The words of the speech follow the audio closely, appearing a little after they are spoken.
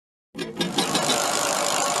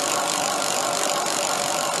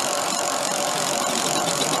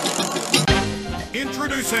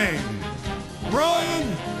Introducing Brian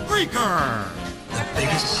Breaker, the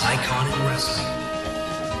biggest icon in wrestling,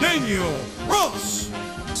 Daniel Ross.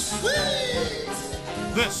 Sweet.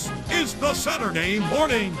 This is the Saturday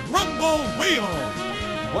Morning Rumble Wheel.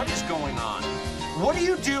 What is going on? What are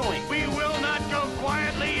you doing? We will not go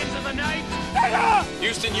quietly into the night.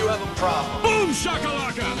 Houston, you have a problem. Boom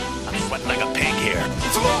shakalaka. I'm sweating like a pig here.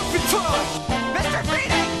 It's off and tough. Mr.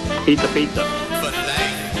 Phoenix! Pizza.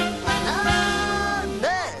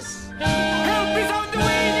 This. Help is on the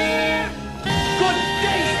way, dear. Good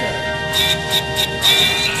day,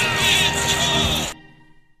 sir.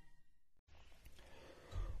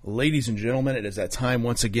 Ladies and gentlemen, it is that time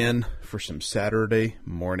once again for some Saturday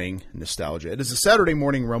morning nostalgia. It is a Saturday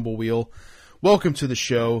morning Rumble Wheel. Welcome to the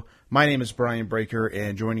show. My name is Brian Breaker,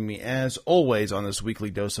 and joining me as always on this weekly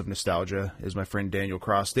dose of nostalgia is my friend Daniel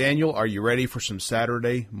Cross. Daniel, are you ready for some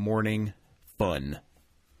Saturday morning fun?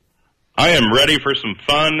 I am ready for some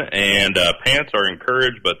fun, and pants are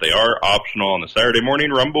encouraged, but they are optional on the Saturday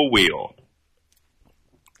morning Rumble Wheel.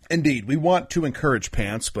 Indeed, we want to encourage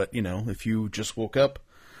pants, but, you know, if you just woke up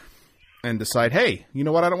and decide, hey, you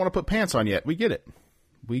know what, I don't want to put pants on yet, we get it.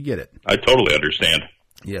 We get it. I totally understand.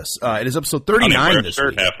 Yes, it is episode 39 I don't even wear a this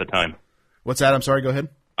shirt week. half the time. What's that? I'm sorry, go ahead.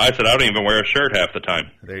 I said I don't even wear a shirt half the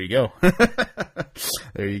time. There you go.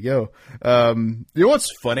 There you go. You know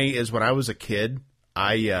what's funny is when I was a kid,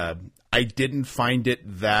 I didn't find it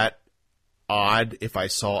that odd if I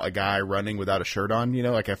saw a guy running without a shirt on. You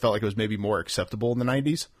know, like I felt like it was maybe more acceptable in the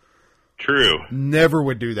 90s. True. Never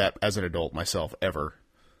would do that as an adult myself, ever.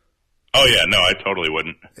 Oh, yeah, no, I totally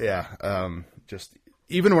wouldn't. Yeah, just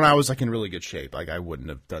even when I was like in really good shape, like I wouldn't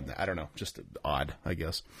have done that. I don't know, just odd, I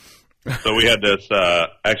guess. So we had this,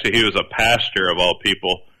 actually he was a pastor of all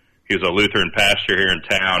people. He was a Lutheran pastor here in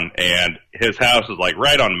town, and his house is like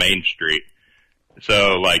right on Main Street.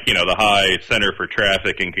 So like, you know, the high center for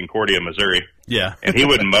traffic in Concordia, Missouri. Yeah. And he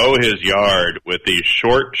would mow his yard with these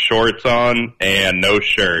short shorts on and no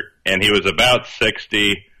shirt. And he was about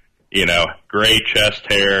 60, you know, gray chest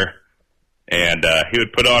hair. And he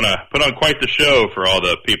would put on quite the show for all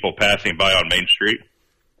the people passing by on Main Street.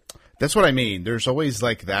 That's what I mean. There's always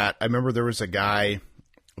like that. I remember there was a guy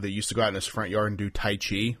that used to go out in his front yard and do Tai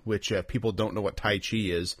Chi, which people don't know what Tai Chi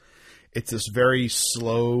is. It's this very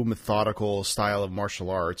slow, methodical style of martial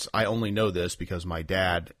arts. I only know this because my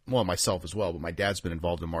dad, well, myself as well, but my dad's been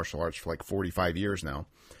involved in martial arts for like 45 years now.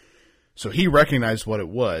 So he recognized what it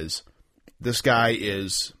was. This guy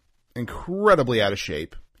is incredibly out of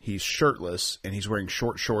shape. He's shirtless, and he's wearing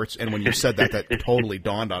short shorts. And when you said that, that totally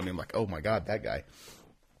dawned on me. I'm like, oh, my God, that guy.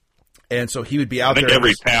 And so he would be out there. I think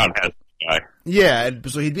every town has a guy. Yeah,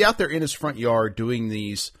 and so he'd be out there in his front yard doing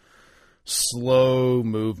these slow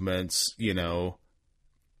movements, you know,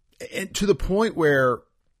 and to the point where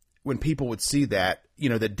when people would see that, you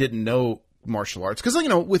know, that didn't know martial arts, because, you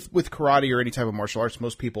know, with karate or any type of martial arts,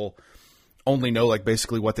 most people only know, like,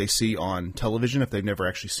 basically what they see on television if they've never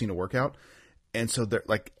actually seen a workout. And so they're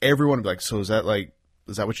like, everyone would be like, so is that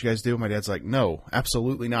what you guys do? My dad's like, no,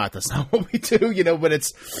 absolutely not. That's not what we do, you know, but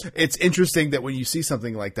it's interesting that when you see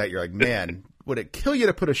something like that, you're like, man, would it kill you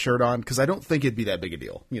to put a shirt on? Because I don't think it'd be that big a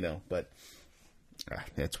deal, you know, but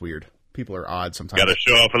it's weird. People are odd sometimes. Got to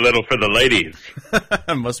show off a little for the ladies.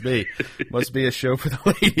 Must be a show for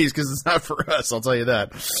the ladies because it's not for us. I'll tell you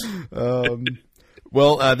that.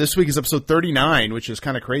 Well, this week is episode 39, which is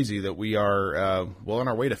kind of crazy that we are on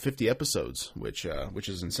our way to 50 episodes, which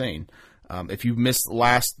is insane. If you've missed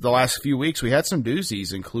the last few weeks, we had some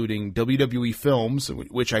doozies, including WWE films,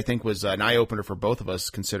 which I think was an eye opener for both of us,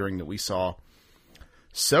 considering that we saw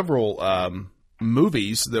several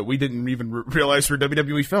movies that we didn't even realize were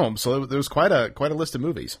WWE films. So there was quite a list of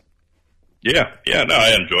movies. Yeah, no,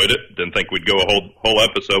 I enjoyed it. Didn't think we'd go a whole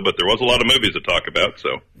episode, but there was a lot of movies to talk about.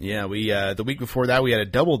 So yeah, we the week before that we had a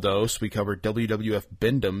double dose. We covered WWF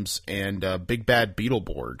Bend-Ems and Big Bad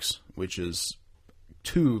Beetleborgs, which is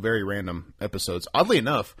two very random episodes. Oddly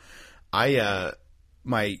enough, my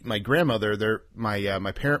grandmother,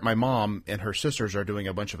 my mom and her sisters are doing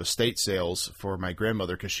a bunch of estate sales for my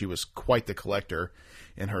grandmother because she was quite the collector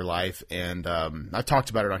in her life, and I've talked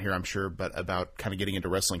about it on here, I'm sure, but about kind of getting into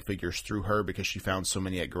wrestling figures through her because she found so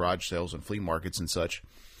many at garage sales and flea markets and such.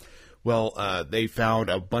 Well, they found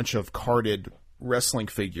a bunch of carded wrestling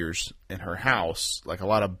figures in her house, like a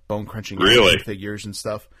lot of bone-crunching figures and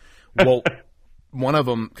stuff. Well, one of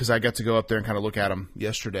them, because I got to go up there and kind of look at them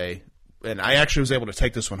yesterday, and I actually was able to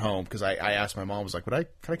take this one home because I asked my mom, I was like, can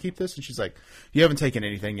I keep this? And she's like, you haven't taken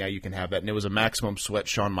anything. Yeah, you can have that. And it was a Maximum Sweat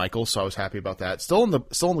Shawn Michaels, so I was happy about that. Still in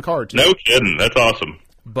the card, too. No kidding. That's awesome.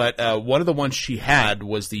 But one of the ones she had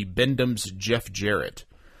was the Bend-Ems Jeff Jarrett.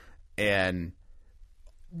 And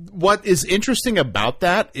What is interesting about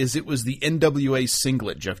that is it was the NWA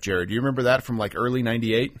singlet, Jeff Jarrett. Do you remember that from like early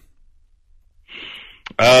 '98?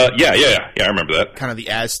 Yeah, I remember that. Kind of the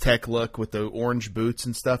Aztec look with the orange boots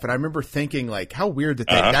and stuff. And I remember thinking, like, how weird that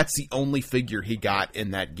that's the only figure he got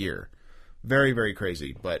in that gear. Very, very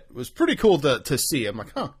crazy, but it was pretty cool to see. I'm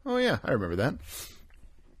like, oh yeah, I remember that.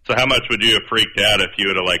 So how much would you have freaked out if you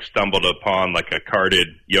would have like stumbled upon like a carded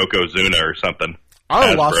Yokozuna or something? I would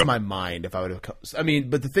have lost my mind if I would have. I mean,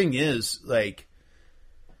 but the thing is, like,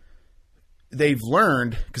 they've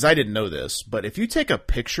learned, because I didn't know this, but if you take a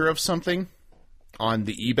picture of something on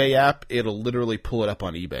the eBay app, it'll literally pull it up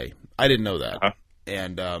on eBay. I didn't know that.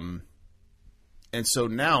 And so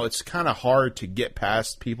now it's kind of hard to get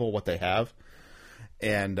past people what they have.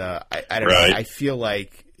 And I don't know. I feel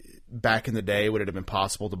like back in the day, would it have been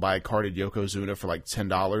possible to buy a carded Yokozuna for like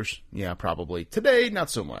 $10? Yeah, probably. Today, not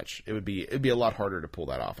so much. It'd be a lot harder to pull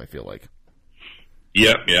that off, I feel like.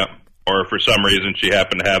 Yep. Or for some reason she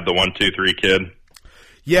happened to have the 1, 2, 3 kid.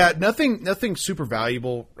 Yeah, nothing super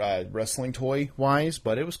valuable wrestling toy wise,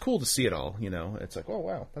 but it was cool to see it all. You know, it's like, oh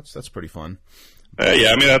wow, that's pretty fun.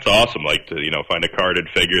 Yeah, I mean that's awesome. Like to find a carded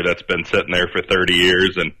figure that's been sitting there for 30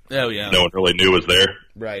 years and no one really knew was there.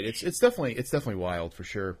 Right. It's definitely wild for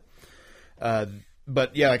sure.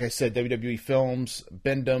 But yeah, like I said, WWE Films,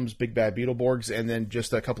 Bend-Ems, Big Bad Beetleborgs, and then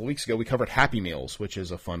just a couple of weeks ago we covered Happy Meals, which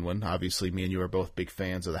is a fun one. Obviously, me and you are both big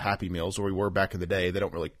fans of the Happy Meals, or we were back in the day. They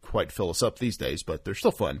don't really quite fill us up these days, but they're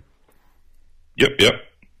still fun. Yep.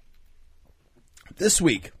 This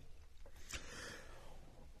week,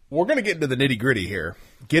 we're going to get into the nitty-gritty here.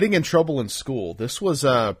 Getting in trouble in school. This was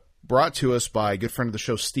brought to us by a good friend of the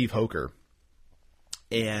show, Steve Hoker.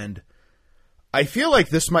 And I feel like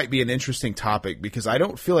this might be an interesting topic because I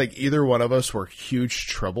don't feel like either one of us were huge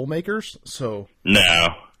troublemakers. No.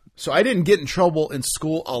 So I didn't get in trouble in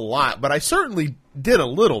school a lot, but I certainly did a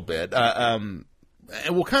little bit. And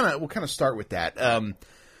we'll kind of start with that.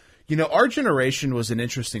 Our generation was an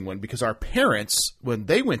interesting one because our parents, when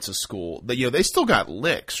they went to school, they still got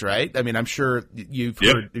licks, right? I mean, I'm sure you've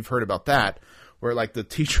heard about that, where like the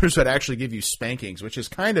teachers would actually give you spankings, which is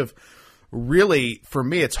kind of really, for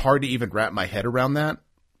me, it's hard to even wrap my head around that.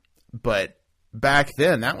 But back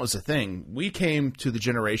then, that was a thing. We came to the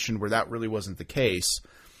generation where that really wasn't the case.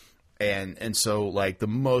 And so, like, the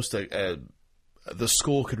most the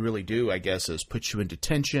school could really do, I guess, is put you in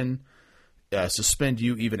detention, suspend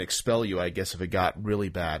you, even expel you, I guess, if it got really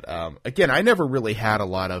bad. Again, I never really had a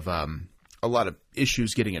lot of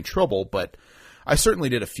issues getting in trouble, but I certainly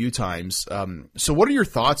did a few times. So what are your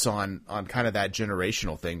thoughts on kind of that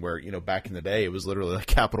generational thing where, back in the day, it was literally like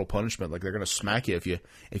capital punishment. Like they're going to smack you if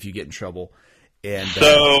you get in trouble. And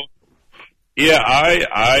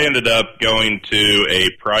I ended up going to a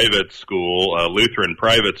private school, a Lutheran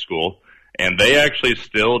private school, and they actually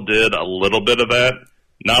still did a little bit of that.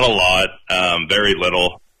 Not a lot, very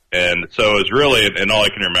little. And so it was really, and all I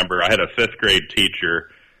can remember, I had a 5th grade teacher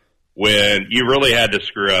when you really had to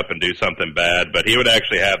screw up and do something bad, but he would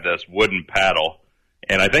actually have this wooden paddle,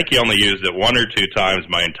 and I think he only used it 1 or 2 times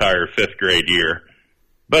my entire 5th grade year,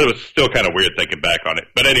 but it was still kind of weird thinking back on it.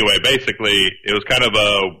 But anyway, basically, it was kind of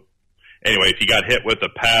if you got hit with a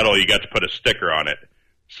paddle, you got to put a sticker on it.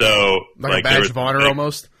 So like a badge of honor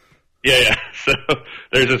almost? Yeah. So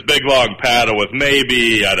there's this big long paddle with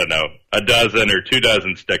maybe, I don't know, a dozen or 2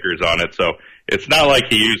 dozen stickers on it, so it's not like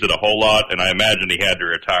he used it a whole lot, and I imagine he had to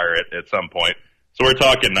retire it at some point. So we're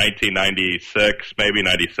talking 1996, maybe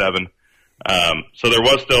 97. So there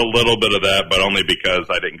was still a little bit of that, but only because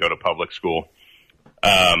I didn't go to public school.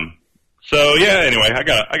 Anyway, I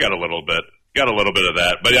got a little bit of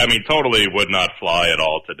that, but I mean, totally would not fly at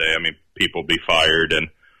all today. I mean, people be fired and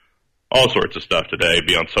all sorts of stuff today,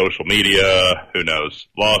 be on social media, who knows,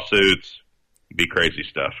 lawsuits, be crazy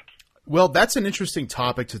stuff. Well, that's an interesting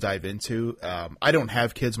topic to dive into. I don't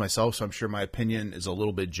have kids myself, so I'm sure my opinion is a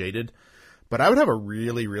little bit jaded. But I would have a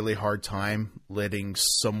really, really hard time letting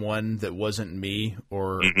someone that wasn't me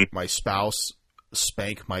or my spouse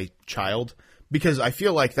spank my child, because I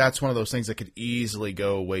feel like that's one of those things that could easily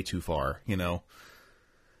go way too far,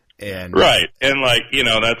 And right. And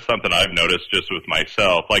that's something I've noticed just with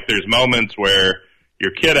myself. Like there's moments where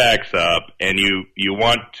your kid acts up and you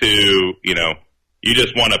want to, you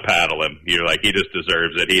just want to paddle him. You're like, he just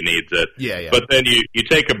deserves it. He needs it. Yeah. But then you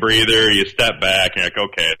take a breather, you step back, and you're like,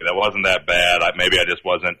 okay, that wasn't that bad. Maybe I was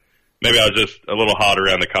just a little hot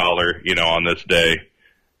around the collar, on this day.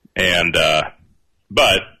 And,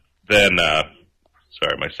 but then,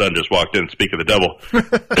 sorry, my son just walked in, speak of the devil.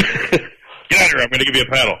 Get out of here, I'm going to give you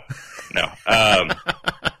a paddle. No.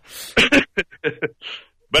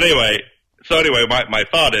 But anyway, my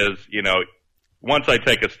thought is, once I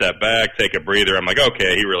take a step back, take a breather, I'm like,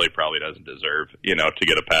 okay, he really probably doesn't deserve, to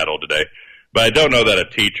get a paddle today. But I don't know that a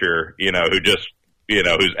teacher, who just,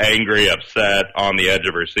 who's angry, upset, on the edge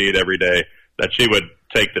of her seat every day, that she would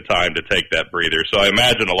take the time to take that breather. So I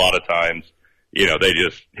imagine a lot of times, they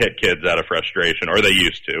just hit kids out of frustration, or they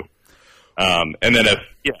used to. And then if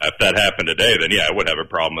that happened today, then I would have a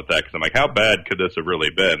problem with that, because I'm like, how bad could this have really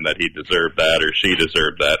been that he deserved that or she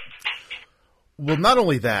deserved that? Well, not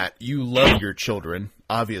only that, you love your children,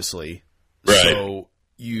 obviously. Right. So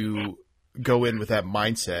you go in with that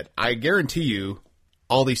mindset. I guarantee you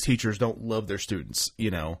all these teachers don't love their students,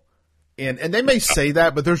 And they may say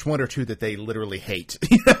that, but there's one or two that they literally hate,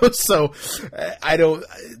 So I don't,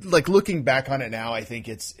 like, looking back on it now, I think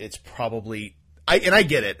it's probably, and I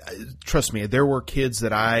get it. Trust me, there were kids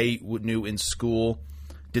that I knew in school.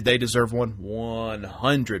 Did they deserve one?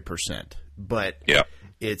 100%. But yeah.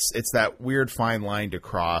 It's that weird fine line to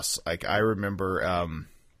cross. Like, I remember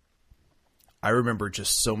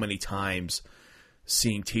just so many times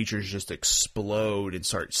seeing teachers just explode and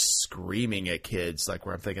start screaming at kids, like,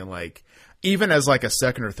 where I'm thinking, like, even as like a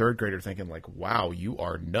second or third grader, thinking like, wow, you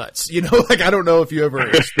are nuts. Like, I don't know if you ever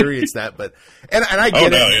experienced that, but, and I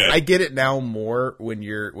get it. Yeah. I get it now more when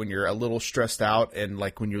you're a little stressed out, and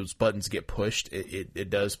like when those buttons get pushed,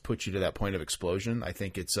 it does put you to that point of explosion. I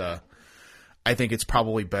think it's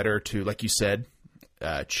probably better to, like you said,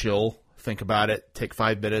 chill, think about it, take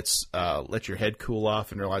 5 minutes, let your head cool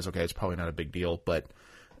off, and realize, okay, it's probably not a big deal. But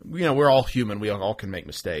we're all human; we all can make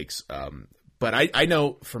mistakes. But I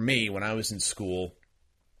know for me, when I was in school,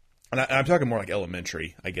 and I'm talking more like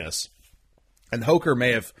elementary, I guess, and Hoker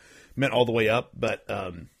may have meant all the way up, but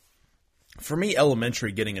for me,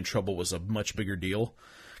 elementary, getting in trouble was a much bigger deal,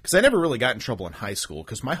 because I never really got in trouble in high school,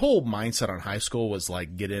 because my whole mindset on high school was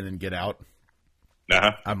like, get in and get out.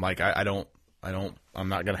 Uh-huh. I'm like, I'm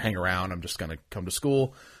not going to hang around. I'm just going to come to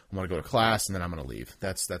school. I'm going to go to class, and then I'm going to leave.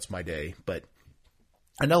 That's my day. But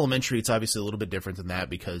in elementary, it's obviously a little bit different than that,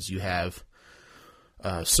 because you have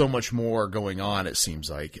so much more going on, it seems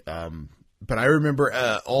like. But I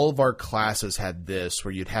remember all of our classes had this,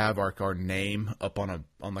 where you'd have our name up on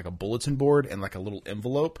like a bulletin board and like a little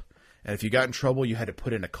envelope. And if you got in trouble, you had to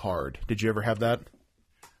put in a card. Did you ever have that?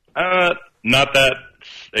 Not that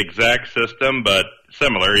exact system, but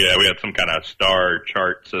similar. Yeah, we had some kind of star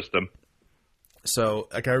chart system. So,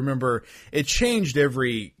 like, I remember it changed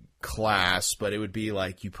every class, but it would be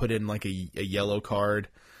like you put in like a yellow card,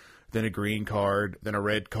 then a green card, then a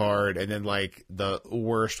red card, and then like the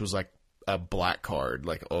worst was like a black card.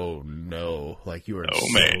 Like, oh no, like you were. Oh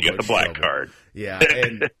man, you got the black card. Yeah,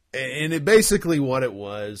 and it basically what it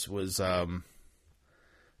was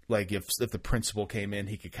like if the principal came in,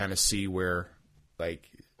 he could kind of see where, like,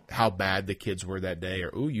 how bad the kids were that day,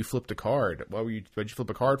 or, ooh, you flipped a card. What'd you flip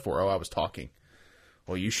a card for? Oh, I was talking.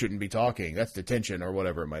 Well, you shouldn't be talking. That's detention, or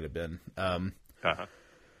whatever it might have been. Uh-huh.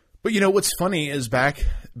 But what's funny is back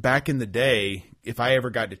in the day, if I ever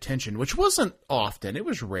got detention, which wasn't often, it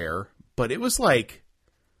was rare, but it was like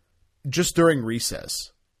just during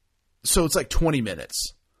recess. So it's like 20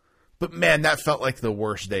 minutes. But man, that felt like the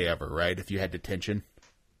worst day ever, right? If you had detention.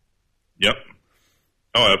 Yep.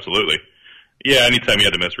 Oh, absolutely. Yeah, anytime you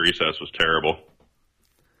had to miss recess was terrible.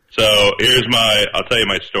 So I'll tell you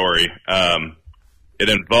my story. It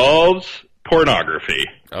involves pornography.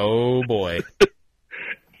 Oh boy.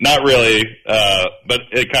 Not really, but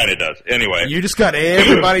it kind of does. Anyway. You just got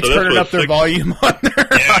everybody turning up their volume on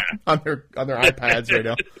their iPads right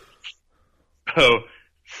now. So,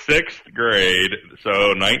 6th grade,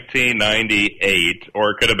 so 1998,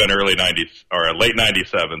 or it could have been early 90s, or late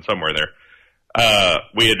 97, somewhere in there.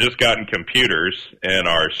 We had just gotten computers in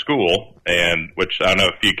our school, and which I don't know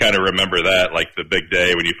if you kind of remember that, like the big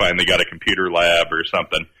day when you finally got a computer lab or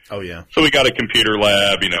something. Oh, yeah. So we got a computer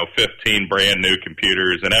lab, 15 brand new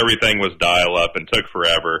computers, and everything was dial up and took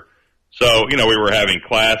forever. So, we were having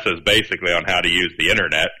classes basically on how to use the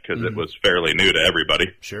internet, because it was fairly new to everybody.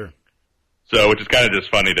 Sure. So, which is kind of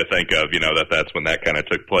just funny to think of, that's when that kind of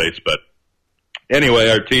took place. But anyway,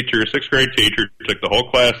 our teacher, 6th grade teacher, took the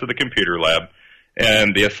whole class to the computer lab,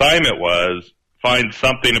 and the assignment was find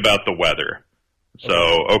something about the weather. So,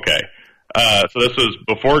 okay. So this was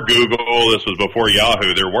before Google, this was before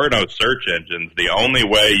Yahoo. There were no search engines. The only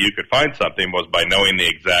way you could find something was by knowing the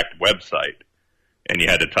exact website, and you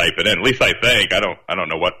had to type it in. At least I think. I don't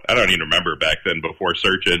know what. I don't even remember back then before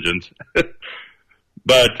search engines.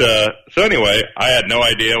 But so anyway, I had no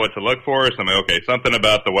idea what to look for. So I'm like, okay, something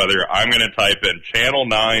about the weather. I'm going to type in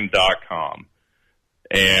channel9.com,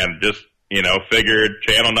 and just figured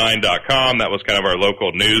channel9.com. That was kind of our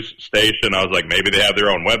local news station. I was like, maybe they have their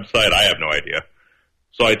own website. I have no idea.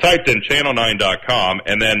 So I typed in channel9.com,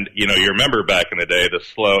 and then, you remember back in the day,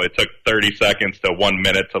 it took 30 seconds to 1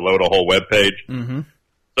 minute to load a whole web page. Mm-hmm.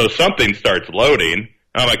 So something starts loading.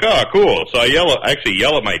 I'm like, oh, cool. So I yell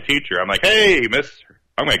at my teacher. I'm like, hey, I'm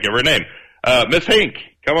going to give her a name. Miss Hink,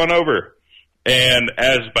 come on over. And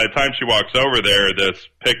by the time she walks over there, this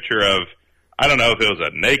picture of, I don't know if it was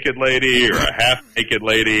a naked lady or a half-naked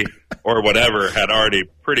lady or whatever, had already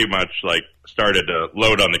pretty much, started to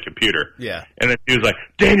load on the computer. Yeah. And then she was like,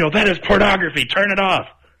 Daniel, that is pornography. Turn it off.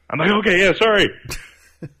 I'm like, okay, yeah, sorry.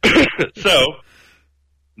 So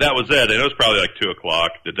that was it. And it was probably 2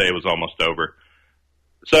 o'clock. The day was almost over.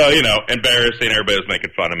 So, embarrassing. Everybody was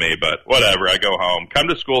making fun of me, but whatever. I go home, come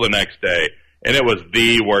to school the next day, and it was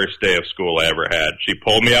the worst day of school I ever had. She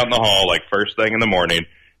pulled me out in the hall, first thing in the morning,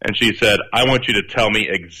 and she said, I want you to tell me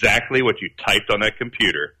exactly what you typed on that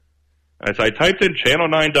computer. And I said, I typed in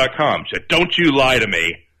channel9.com. She said, don't you lie to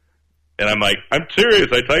me. And I'm like, I'm serious.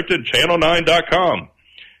 I typed in channel9.com.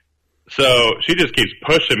 So she just keeps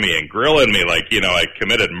pushing me and grilling me like, I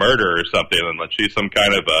committed murder or something, and like she's some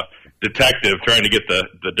kind of a detective trying to get the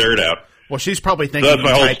dirt out. Well, she's probably thinking that's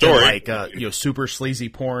my whole story. In, super sleazy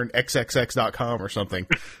porn, xxx.com or something.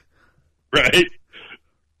 Right.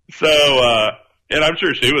 So, and I'm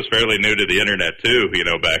sure she was fairly new to the internet too,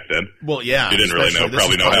 back then. Well, yeah. She didn't really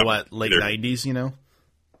probably know how. What, late 90s,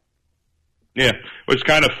 Yeah, which is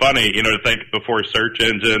kind of funny, to think before search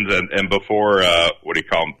engines and before, what do you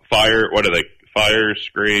call them? Fire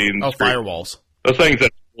screens? Oh, firewalls. Those things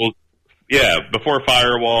that, before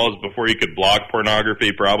firewalls, before you could block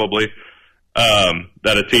pornography probably,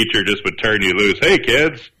 that a teacher just would turn you loose. Hey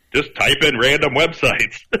kids, just type in random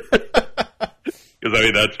websites.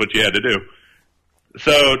 Because, that's what you had to do.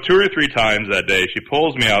 So 2 or 3 times that day, she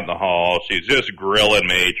pulls me out in the hall. She's just grilling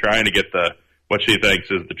me, trying to get what she thinks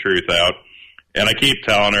is the truth out. And I keep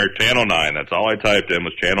telling her, Channel 9. That's all I typed in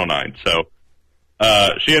was Channel 9. So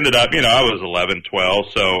she ended up, I was 11,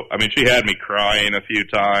 12. So, she had me crying a few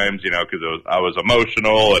times, because I was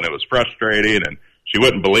emotional and it was frustrating. And she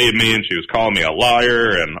wouldn't believe me and she was calling me a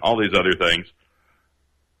liar and all these other things.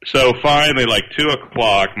 So finally, 2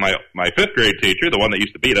 o'clock, my 5th grade teacher, the one that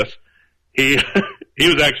used to beat us, he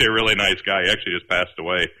was actually a really nice guy. He actually just passed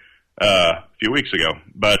away a few weeks ago.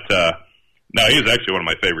 But no, he was actually one of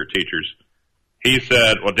my favorite teachers. He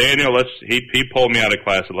said, well, Daniel, he pulled me out of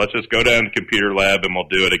class and let's just go down to the computer lab and we'll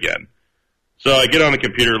do it again. So I get on the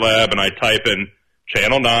computer lab and I type in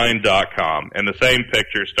channel9.com and the same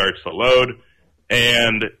picture starts to load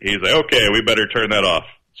and he's like, okay, we better turn that off.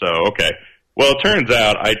 So, okay. Well, it turns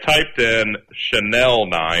out I typed in Chanel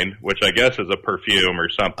 9, which I guess is a perfume or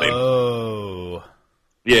something. Oh.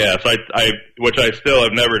 Yeah, so which I still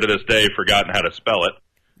have never to this day forgotten how to spell it.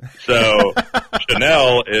 So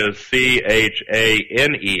Chanel is Chanel,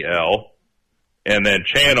 and then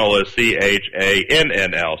channel is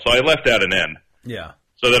Channel. So I left out an N. Yeah.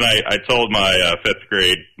 So then I told my 5th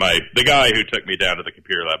grade, the guy who took me down to the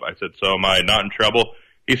computer lab, I said, so am I not in trouble?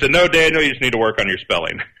 He said, no, Daniel, you just need to work on your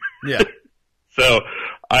spelling. Yeah. So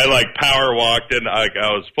I power walked in. I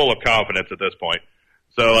was full of confidence at this point.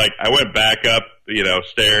 So I went back up,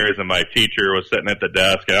 stairs and my teacher was sitting at the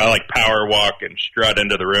desk and I power walk and strut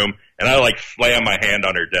into the room and I slam my hand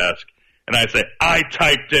on her desk and I say, I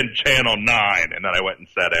typed in Channel 9 and then I went and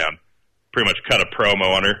sat down. Pretty much cut a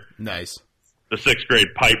promo on her. Nice. The 6th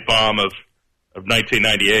grade pipe bomb of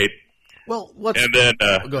 1998. Well, and then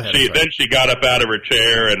go ahead, she got up out of her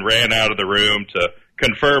chair and ran out of the room to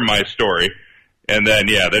confirm my story. And then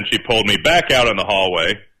she pulled me back out in the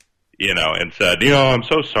hallway, and said, I'm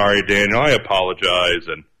so sorry, Daniel. I apologize,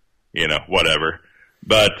 and whatever.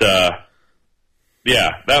 But that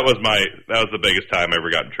was the biggest time I ever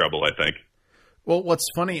got in trouble, I think. Well, what's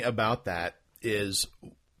funny about that is,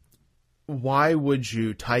 why would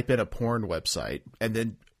you type in a porn website and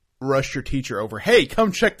then rush your teacher over? Hey,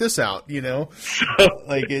 come check this out. It's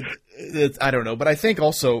I don't know, but I think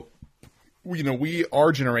also,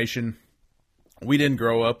 our generation, we didn't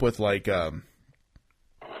grow up with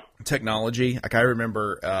technology. I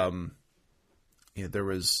remember, there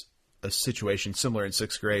was a situation similar in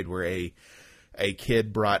 6th grade where a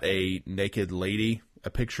kid brought a naked lady a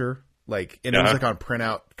picture, and it was on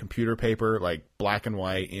printout computer paper, black and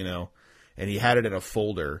white, and he had it in a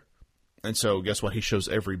folder. And so guess what? He shows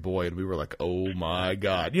every boy, and we were like, oh my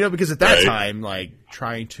God, because at that time,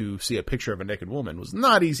 trying to see a picture of a naked woman was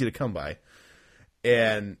not easy to come by.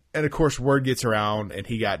 And of course, word gets around, and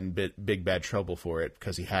he got in big bad trouble for it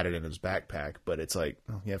because he had it in his backpack. But it's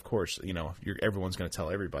of course, everyone's going to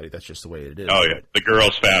tell everybody. That's just the way it is. Oh yeah, the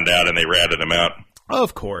girls found out and they ratted him out.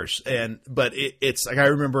 Of course, but it's I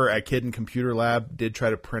remember a kid in computer lab did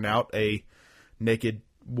try to print out a naked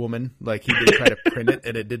woman. Like, he did try to print it,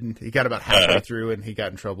 and it didn't. He got about halfway through, and he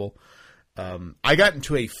got in trouble. I got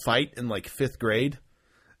into a fight in, like, 5th grade,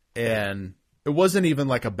 and it wasn't even,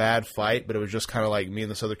 like, a bad fight, but it was just kind of like me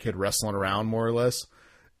and this other kid wrestling around, more or less.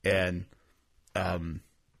 And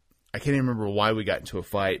I can't even remember why we got into a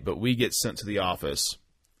fight, but we get sent to the office,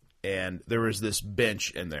 and there was this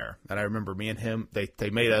bench in there. And I remember me and him, they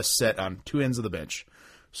made us sit on 2 ends of the bench.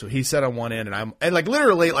 So he sat on one end, and like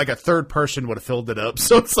literally like a third person would have filled it up.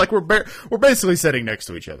 So it's like we're basically sitting next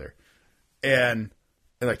to each other. And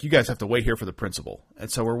like, you guys have to wait here for the principal. And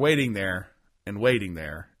so we're waiting there, and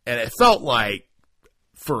it felt like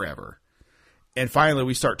forever. And finally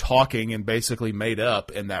we start talking and basically made up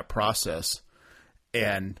in that process.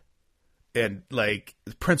 And like,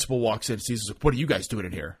 the principal walks in and sees us, what are you guys doing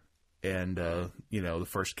in here? And, the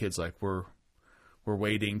first kid's like, we're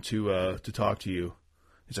waiting to talk to you.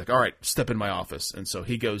 He's like, all right, step in my office. And so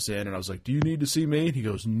he goes in, and I was like, do you need to see me? And he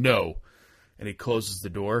goes, no. And he closes the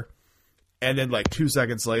door. And then like 2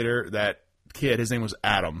 seconds later, that kid, his name was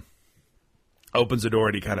Adam, opens the door,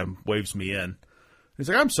 and he kind of waves me in. He's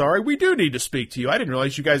like, I'm sorry, we do need to speak to you. I didn't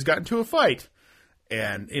realize you guys got into a fight.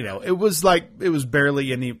 And, it was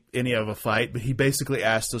barely any of a fight, but he basically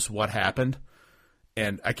asked us what happened.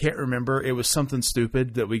 And I can't remember. It was something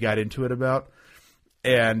stupid that we got into it about.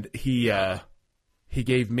 And he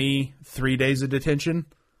gave me 3 days of detention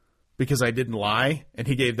because I didn't lie. And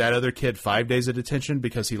he gave that other kid 5 days of detention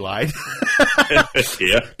because he lied.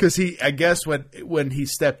 Yeah. Because I guess when he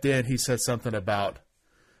stepped in, he said something about,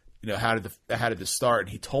 how did this start? And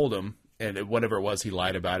he told him. And whatever it was, he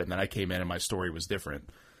lied about it. And then I came in, and my story was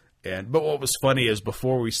different. But what was funny is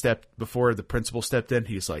before the principal stepped in,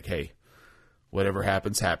 he's like, "Hey, whatever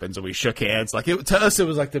happens, happens." And we shook hands. Like, to us, it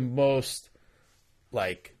was like the most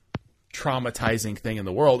like traumatizing thing in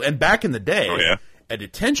the world. And back in the day, a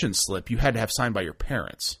detention slip you had to have signed by your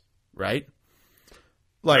parents, right?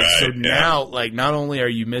 Like, right, so now, like, not only are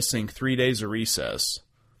you missing 3 days of recess,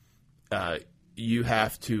 you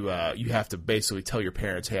have to basically tell your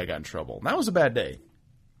parents, hey, I got in trouble. And that was a bad day.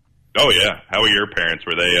 Oh, yeah. How were your parents?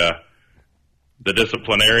 Were they the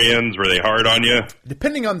disciplinarians? Were they hard on you?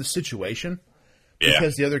 Depending on the situation. Yeah.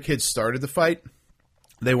 Because the other kids started the fight,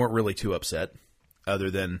 they weren't really too upset. Other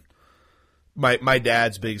than my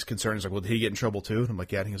dad's biggest concern is like, well, did he get in trouble too? And I'm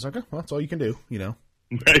like, yeah. And he was like, oh, well, that's all you can do,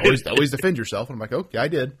 always defend yourself. And I'm like, oh, yeah, I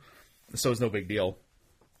did. So it's no big deal.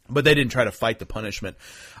 But they didn't try to fight the punishment.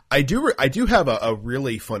 I do have a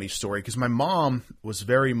really funny story because my mom was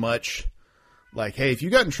very much like, hey, if you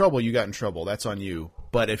got in trouble, you got in trouble. That's on you.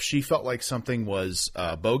 But if she felt like something was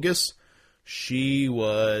bogus, she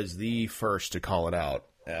was the first to call it out.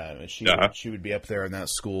 She would be up there in that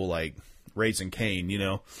school like raising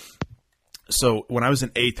Cain, So when I was in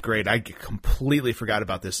 8th grade, I completely forgot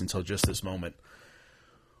about this until just this moment.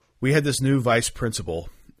 We had this new vice principal,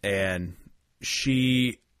 and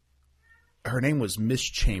her name was Miss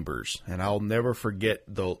Chambers, and I'll never forget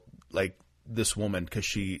this woman because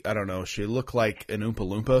she looked like an Oompa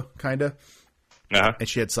Loompa, kind of. Uh-huh. And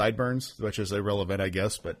she had sideburns, which is irrelevant, I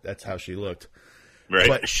guess, but that's how she looked. Right.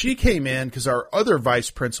 But she came in because our other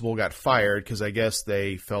vice principal got fired because I guess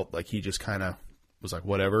they felt like he just kind of was like,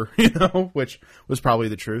 whatever, which was probably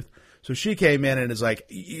the truth. So she came in and is like,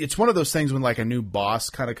 it's one of those things when like a new boss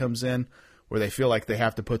kind of comes in where they feel like they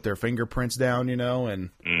have to put their fingerprints down, and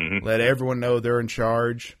let everyone know they're in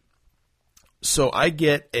charge. So I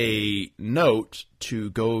get a note to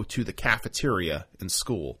go to the cafeteria in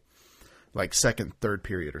school, like 2nd, 3rd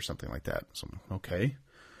period or something like that. So I'm like, okay.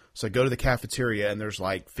 So I go to the cafeteria, and there's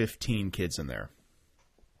like 15 kids in there.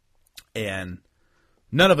 And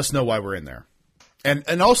none of us know why we're in there.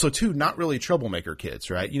 And also, too, not really troublemaker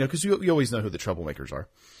kids, right? Because you always know who the troublemakers are.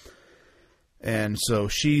 And so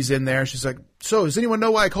she's in there. She's like, so does anyone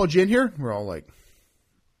know why I called you in here? We're all like,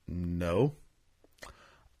 no.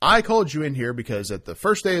 I called you in here because at the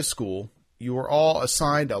first day of school, you were all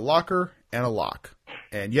assigned a locker and a lock.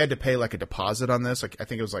 And you had to pay like a deposit on this. Like, I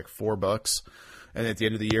think it was like $4. And at the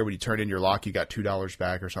end of the year, when you turned in your lock, you got $2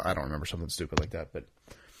 back or something. I don't remember, something stupid like that. But,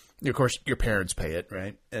 of course, your parents pay it,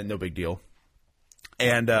 right? And no big deal.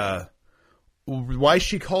 And why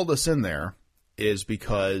she called us in there is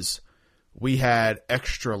because we had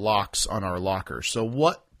extra locks on our lockers. So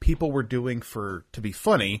what people were doing to be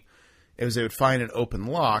funny is they would find an open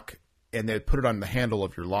lock and they'd put it on the handle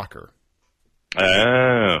of your locker.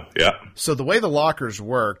 Oh, yeah. So the way the lockers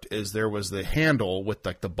worked is there was the handle with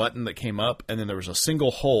like the button that came up, and then there was a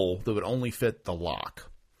single hole that would only fit the lock.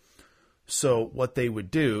 So what they would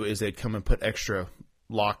do is they'd come and put extra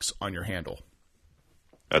locks on your handle.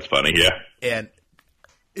 That's funny, yeah. And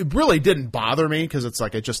it really didn't bother me because it's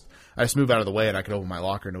like I just move out of the way and I could open my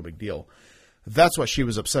locker, no big deal. That's what she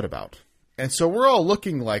was upset about. And so we're all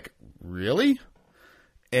looking like, really?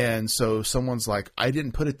 And so someone's like, I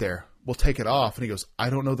didn't put it there. We'll take it off. And he goes, I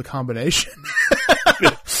don't know the combination.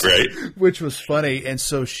 Right. Which was funny. And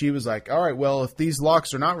so she was like, all right, well, if these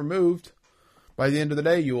locks are not removed by the end of the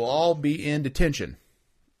day, you will all be in detention.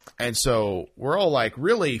 And so we're all like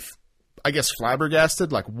really, I guess,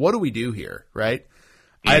 flabbergasted. Like, what do we do here? Right.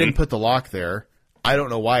 Mm-hmm. I didn't put the lock there. I don't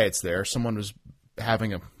know why it's there. Someone was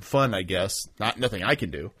having a fun, I guess. Nothing I can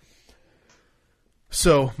do.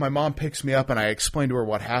 So my mom picks me up and I explained to her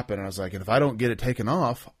what happened. And I was like, and if I don't get it taken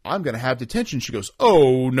off, I'm going to have detention. She goes,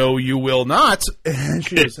 oh, no, you will not. And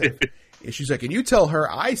she's like, and you tell her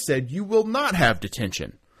I said you will not have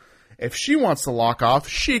detention. If she wants the lock off,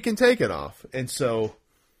 she can take it off. And so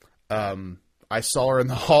I saw her in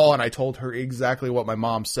the hall and I told her exactly what my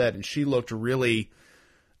mom said. And she looked really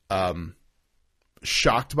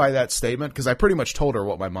shocked by that statement because I pretty much told her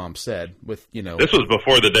what my mom said. With this was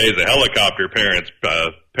before the days of helicopter parents.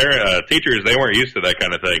 Teachers, they weren't used to that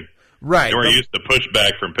kind of thing. Right, they weren't used to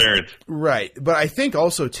pushback from parents. Right, but I think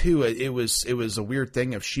also too, it was a weird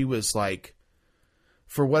thing if she was like,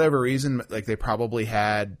 for whatever reason, like they probably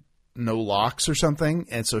had no locks or something,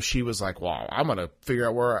 and so she was like, "Well, I'm gonna figure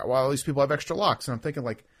out why all these people have extra locks." And I'm thinking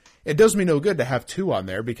like, it does me no good to have two on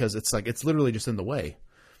there because it's like it's literally just in the way,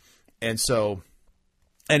 and so.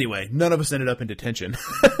 Anyway, none of us ended up in detention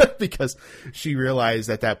because she realized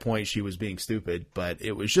at that point she was being stupid. But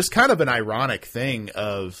it was just kind of an ironic thing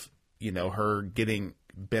of, her getting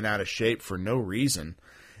bent out of shape for no reason.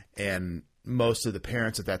 And most of the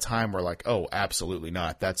parents at that time were like, oh, absolutely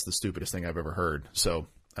not. That's the stupidest thing I've ever heard. So,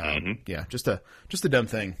 yeah, just a dumb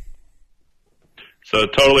thing. So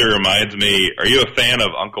it totally reminds me, are you a fan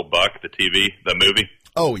of Uncle Buck, the movie?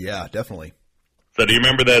 Oh, yeah, definitely. So do you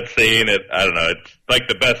remember that scene? I don't know. It's like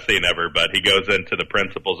the best scene ever, but he goes into the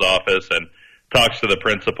principal's office and talks to the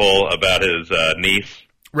principal about his niece.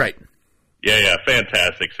 Right. Yeah,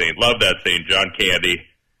 fantastic scene. Love that scene. John Candy.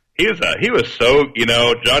 He was so,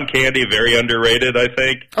 John Candy, very underrated, I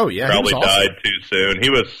think. Oh, yeah. Probably awesome. died too soon. He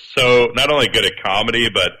was so, not only good at comedy,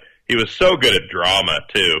 but he was so good at drama,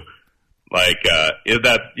 too. Like,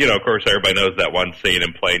 of course, everybody knows that one scene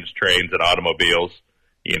in Planes, Trains, and Automobiles,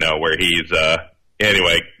 where he's,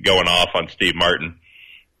 anyway, going off on Steve Martin.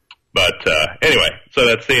 But anyway, so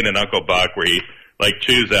that scene in Uncle Buck where he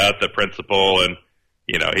chews out the principal and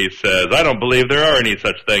he says, I don't believe there are any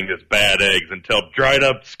such thing as bad eggs until dried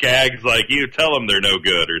up skags like you tell them they're no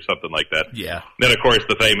good or something like that. Yeah. Then of course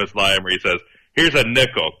the famous line where he says, here's a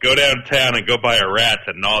nickel, go downtown and go buy a rat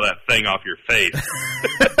and gnaw that thing off your face.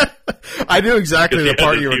 I knew exactly the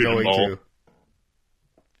part you were going to.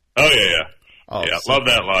 Oh yeah. Oh, yeah, so love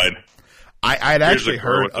that line. I'd actually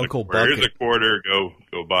heard Uncle Buck. Here's a quarter.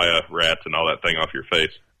 Go buy a rat and all that thing off your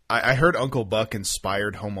face. I heard Uncle Buck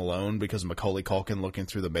inspired Home Alone because of Macaulay Culkin looking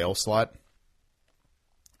through the mail slot.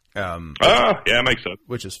 Yeah, makes sense.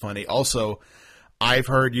 Which is funny. Also, I've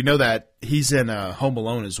heard that he's in Home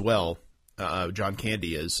Alone as well. John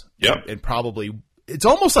Candy is. Yep. And probably it's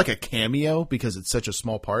almost like a cameo because it's such a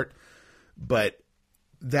small part. But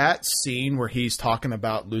that scene where he's talking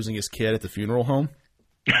about losing his kid at the funeral home.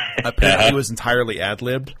 Apparently, was entirely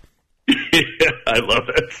ad-libbed. Yeah, I love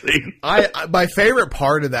that scene. My favorite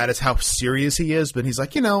part of that is how serious he is, but he's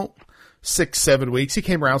like, 6-7 weeks. He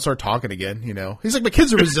came around, started talking again. He's like, my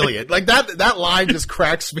kids are resilient. Like that line just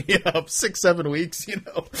cracks me up. 6-7 weeks.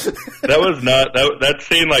 That was not that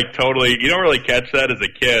scene. Totally, you don't really catch that as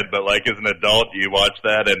a kid, but as an adult, you watch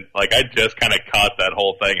that, and I just kind of caught that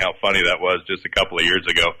whole thing. How funny that was just a couple of years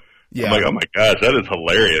ago. Yeah. I'm like, oh my gosh, that is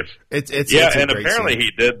hilarious. It's and apparently he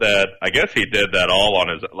did that. I guess he did that all on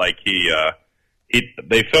his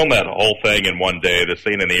they filmed that whole thing in one day. The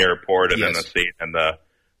scene in the airport and then the scene in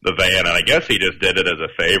the van. And I guess he just did it as a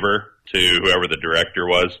favor to whoever the director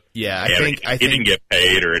was. Yeah, I think he didn't get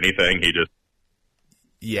paid or anything. He just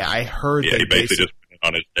I heard. Yeah, he basically just went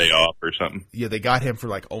on his day off or something. Yeah, they got him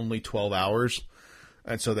for only 12 hours,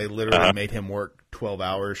 and so they literally made him work 12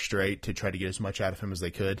 hours straight to try to get as much out of him as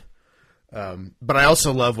they could. But I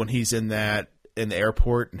also love when he's in the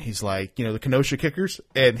airport and he's like, the Kenosha Kickers,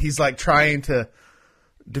 and he's trying to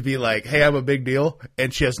be like, hey, I'm a big deal,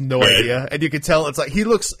 and she has no idea, and you can tell it's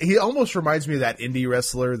he almost reminds me of that indie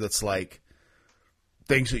wrestler that's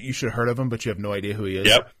thinks that you should have heard of him, but you have no idea who he is.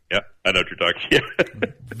 Yep, I know what you're talking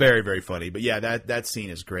about. Very, very funny, but yeah, that scene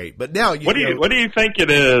is great. But now, what do you think it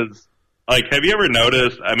is? Have you ever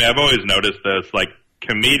noticed? I mean, I've always noticed this.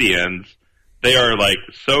 Comedians, they are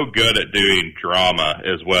so good at doing drama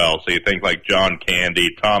as well. So you think John Candy,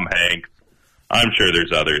 Tom Hanks, I'm sure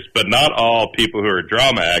there's others, but not all people who are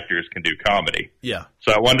drama actors can do comedy. Yeah.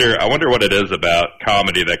 So I wonder what it is about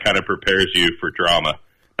comedy that kind of prepares you for drama.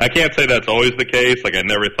 I can't say that's always the case. Like I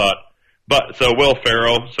never thought, but so Will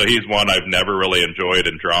Ferrell, so he's one I've never really enjoyed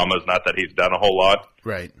in dramas. Not that he's done a whole lot,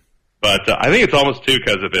 Right. but I think it's almost too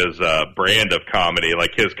because of his brand of comedy.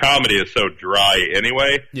 Like his comedy is so dry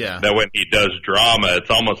anyway, Yeah. that when he does drama, it's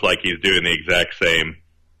almost like he's doing the exact same,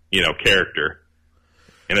 character.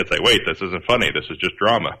 And it's like, wait, this isn't funny. This is just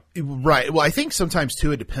drama. Right. Well, I think sometimes,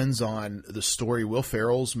 too, it depends on the story. Will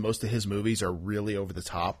Ferrell's, most of his movies are really over the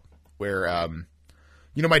top. Where,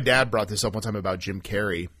 my dad brought this up one time about Jim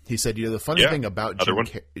Carrey. He said, the funny thing about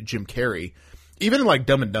Jim Carrey, even in, like,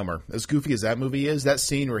 Dumb and Dumber, as goofy as that movie is, that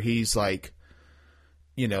scene where he's, like,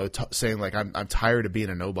 saying, like, I'm tired of being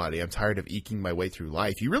a nobody. I'm tired of eking my way through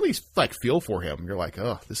life. You really, like, feel for him. You're like,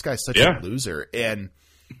 oh, this guy's such a loser. And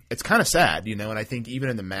it's kind of sad, and I think even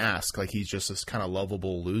in The Mask, like he's just this kind of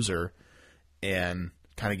lovable loser and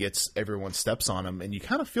kind of gets everyone steps on him and you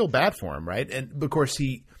kind of feel bad for him, right? And of course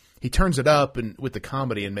he turns it up and with the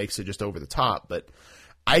comedy and makes it just over the top. But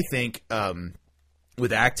I think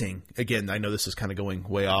with acting, again, I know this is kind of going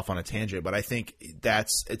way off on a tangent, but I think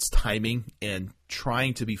it's timing and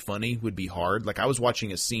trying to be funny would be hard. Like I was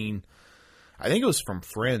watching a scene, I think it was from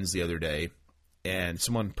Friends the other day, and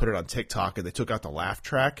someone put it on TikTok and they took out the laugh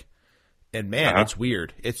track. And man, it's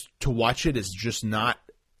weird. To watch it is just not,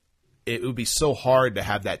 it would be so hard to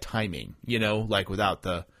have that timing, like without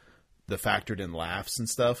the factored in laughs and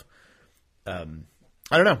stuff. I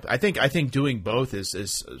don't know. I think doing both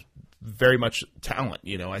is very much talent,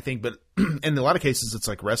 I think, but in a lot of cases it's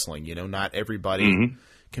like wrestling, not everybody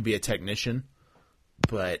can be a technician,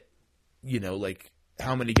 but like,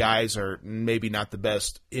 how many guys are maybe not the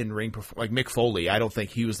best in-ring like Mick Foley. I don't think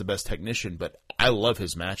he was the best technician, but I love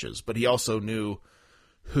his matches. But he also knew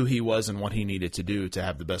who he was and what he needed to do to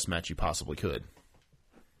have the best match he possibly could.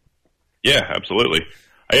 Yeah, absolutely.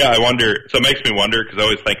 Yeah, I wonder. So it makes me wonder because I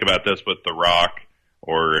always think about this with The Rock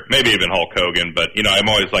or maybe even Hulk Hogan. But, I'm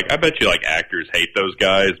always like, I bet you like actors hate those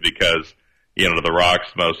guys because, The Rock's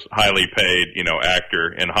the most highly paid,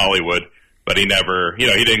 actor in Hollywood. But he never, he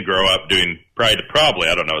didn't grow up doing probably,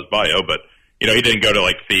 I don't know his bio, but, he didn't go to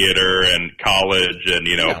like theater and college and,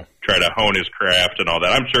 try to hone his craft and all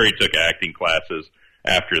that. I'm sure he took acting classes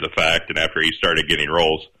after the fact and after he started getting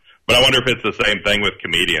roles. But I wonder if it's the same thing with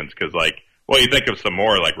comedians because you think of some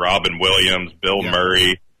more like Robin Williams, Bill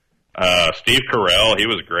Murray, Steve Carell. He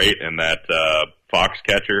was great in that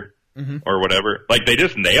Foxcatcher or whatever. Like they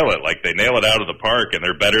just nail it. Like they nail it out of the park and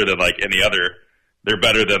they're better than like any other. They're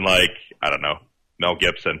better than like, I don't know, Mel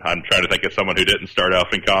Gibson. I'm trying to think of someone who didn't start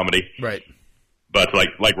off in comedy. Right. But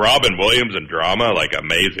like Robin Williams in drama, like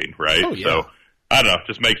amazing, right? Oh, yeah. So I don't know, it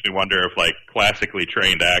just makes me wonder if like classically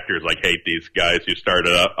trained actors like hate these guys who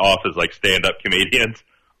started off as like stand-up comedians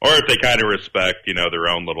or if they kind of respect, their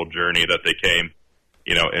own little journey that they came,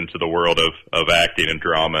 into the world of acting and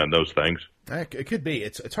drama and those things. It could be.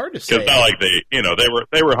 It's hard to say. It's not like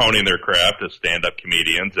they were honing their craft as stand-up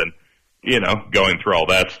comedians and going through all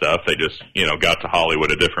that stuff, they just, got to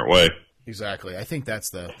Hollywood a different way. Exactly. I think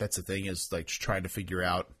that's the thing is like just trying to figure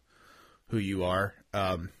out who you are.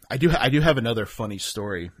 I do have another funny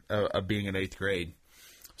story of being in 8th grade.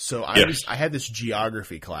 So I had this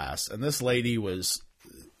geography class and this lady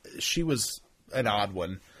she was an odd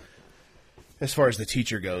one as far as the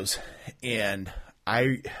teacher goes. And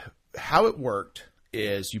how it worked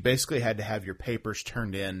is you basically had to have your papers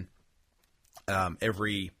turned in,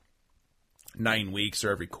 every 9 weeks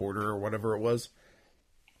or every quarter or whatever it was.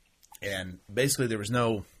 And basically there was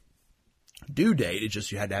no due date. It's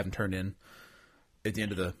just you had to have them turned in at the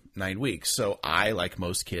end of the 9 weeks. So I, like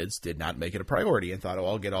most kids, did not make it a priority and thought,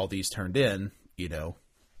 I'll get all these turned in,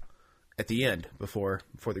 at the end before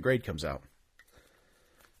the grade comes out.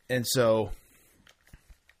 And so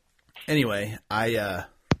anyway, I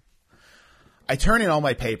turned in all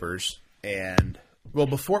my papers and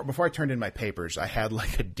before I turned in my papers, I had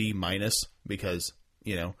like a D- because,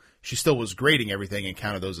 she still was grading everything and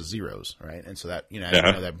counted those as zeros, right? And so that,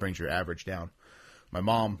 that brings your average down. My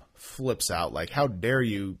mom flips out like, how dare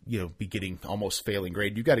you, be getting almost failing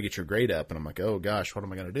grade. You got to get your grade up. And I'm like, oh gosh, what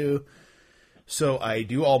am I going to do? So I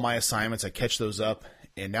do all my assignments. I catch those up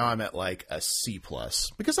and now I'm at like a C+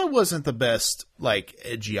 because I wasn't the best like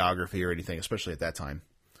at geography or anything, especially at that time.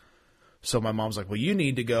 So my mom's like, well, you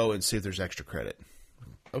need to go and see if there's extra credit.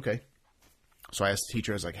 Okay. So I asked the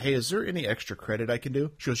teacher, I was like, hey, is there any extra credit I can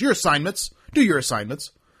do? She goes, your assignments. Do your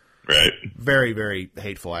assignments. Right. Very, very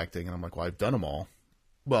hateful acting. And I'm like, well, I've done them all.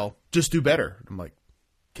 Well, just do better. I'm like,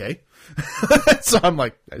 okay. So I'm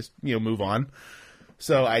like, I just, move on.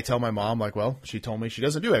 So I tell my mom, like, well, she told me she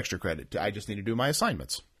doesn't do extra credit. I just need to do my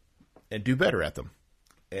assignments and do better at them.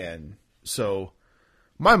 And so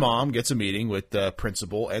my mom gets a meeting with the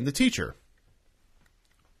principal and the teacher.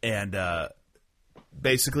 And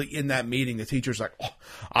basically in that meeting, the teacher's like, oh,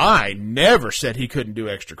 I never said he couldn't do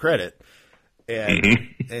extra credit.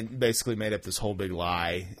 And basically made up this whole big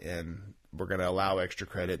lie. And we're going to allow extra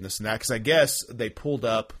credit and this and that. Because I guess they pulled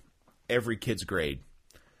up every kid's grade.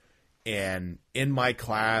 And in my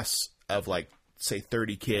class of, like, say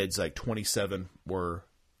 30 kids, like 27 were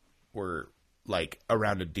like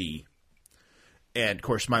around a D. And of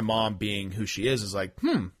course my mom, being who she is like,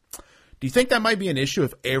 do you think that might be an issue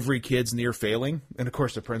if every kid's near failing? And of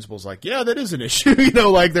course the principal's like, yeah, that is an issue.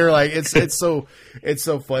 Like they're like, it's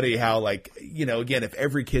so funny how, like, again, if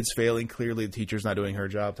every kid's failing, clearly the teacher's not doing her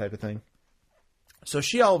job type of thing. So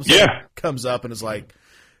she all of a sudden comes up and is like,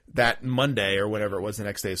 that Monday or whenever it was, the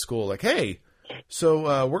next day of school, like, hey,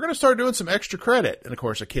 so we're going to start doing some extra credit. And of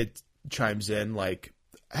course a kid chimes in like,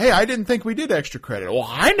 hey, I didn't think we did extra credit. Well,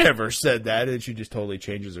 I never said that. And she just totally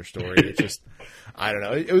changes her story. It's just, I don't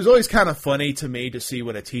know. It was always kind of funny to me to see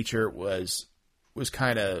when a teacher was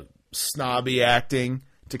kind of snobby acting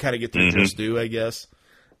to kind of get their just due, I guess.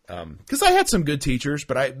 Cause I had some good teachers,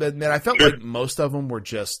 but I felt like most of them were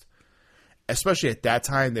just, especially at that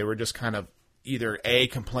time, they were just kind of either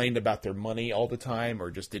complained about their money all the time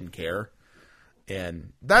or just didn't care.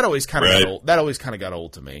 And that always kind of got old. That always kind of got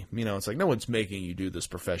old to me. It's like, no one's making you do this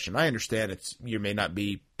profession. I understand you may not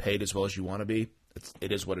be paid as well as you want to be.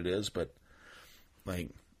 It is what it is, but, like,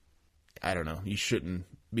 I don't know. You shouldn't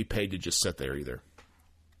be paid to just sit there either.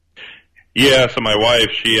 Yeah, so my wife,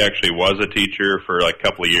 she actually was a teacher for like a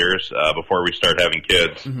couple of years before we started having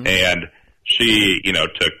kids. And she,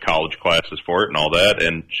 took college classes for it and all that.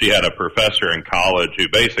 And she had a professor in college who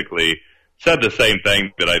basically said the same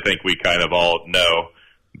thing that I think we kind of all know,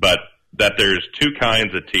 but that there's two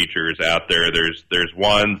kinds of teachers out there. There's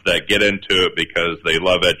ones that get into it because they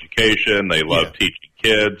love education, they love teaching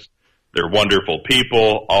kids, they're wonderful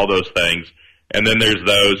people, all those things. And then there's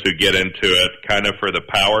those who get into it kind of for the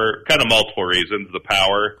power, kind of multiple reasons. The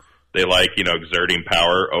power, they like, exerting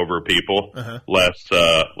power over people, less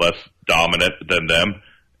dominant than them.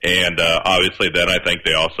 And obviously then I think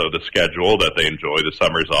they also, the schedule, that they enjoy the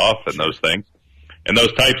summers off and those things. And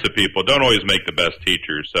those types of people don't always make the best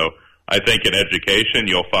teachers. So I think in education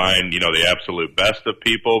you'll find, the absolute best of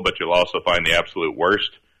people, but you'll also find the absolute worst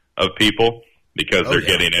of people because they're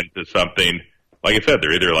getting into something, like I said,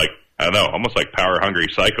 they're either like, I don't know, almost like power-hungry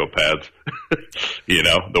psychopaths,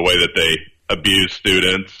 the way that they abuse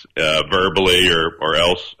students verbally or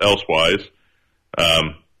elsewise.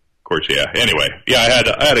 Of course, yeah. Anyway, I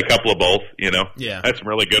had a couple of both. I had some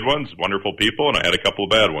really good ones, wonderful people, and I had a couple of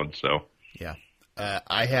bad ones. So yeah,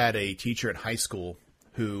 I had a teacher in high school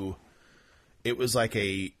who it was like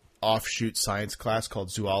a offshoot science class called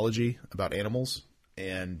zoology about animals,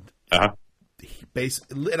 and I'm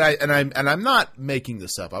not making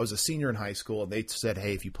this up. I was a senior in high school, and they said,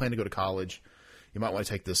 hey, if you plan to go to college, you might want to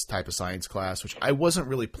take this type of science class, which I wasn't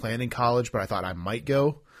really planning college, but I thought I might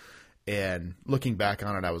go. And looking back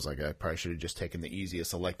on it, I was like, I probably should have just taken the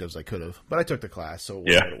easiest electives I could have. But I took the class, so what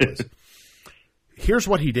it was. Here's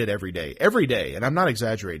what he did every day. Every day, and I'm not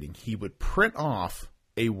exaggerating, he would print off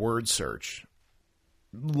a word search,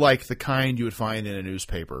 like the kind you would find in a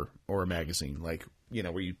newspaper or a magazine, like,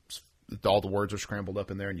 where all the words are scrambled up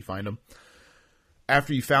in there and you find them.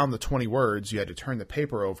 After you found the 20 words, you had to turn the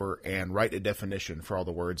paper over and write a definition for all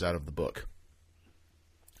the words out of the book.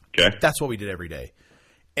 Okay. That's what we did every day.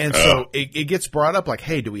 And so it gets brought up like,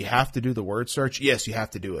 hey, do we have to do the word search? Yes, you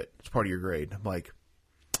have to do it. It's part of your grade. I'm like,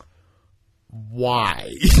 why?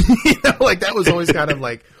 Like that was always kind of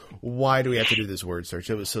like, why do we have to do this word search?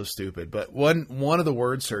 It was so stupid. But one of the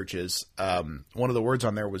word searches, one of the words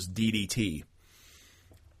on there was DDT.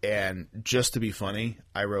 And just to be funny,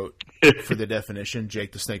 I wrote for the definition,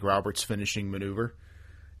 Jake the Snake Roberts finishing maneuver.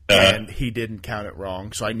 And he didn't count it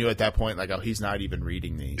wrong. So I knew at that point, like, oh, he's not even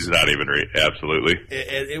reading these. He's not even reading. Absolutely.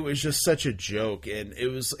 It was just such a joke. And it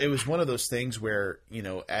was one of those things where,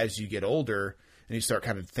 as you get older and you start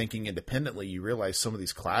kind of thinking independently, you realize some of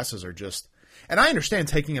these classes are just, and I understand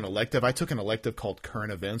taking an elective. I took an elective called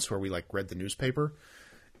current events where we like read the newspaper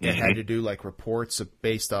and had to do like reports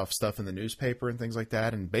based off stuff in the newspaper and things like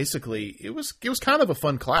that. And basically it was kind of a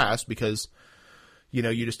fun class because,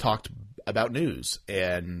 you just talked about news,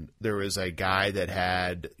 and there was a guy that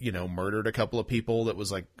had, murdered a couple of people that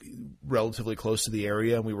was like relatively close to the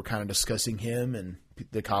area. And we were kind of discussing him, and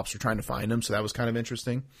the cops were trying to find him. So that was kind of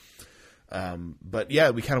interesting. But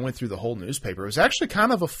yeah, we kind of went through the whole newspaper. It was actually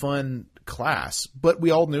kind of a fun class, but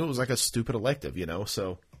we all knew it was like a stupid elective,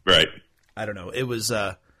 so. Right. I don't know. It was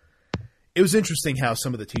interesting how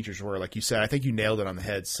some of the teachers were, like you said. I think you nailed it on the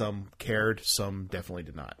head. Some cared, some definitely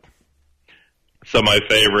did not. So my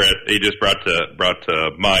favorite, he just brought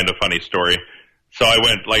to mind a funny story. So I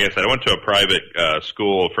went to a private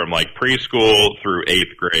school from like preschool through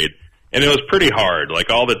 8th grade. And it was pretty hard. Like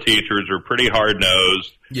all the teachers were pretty hard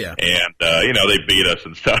nosed. Yeah. And, they beat us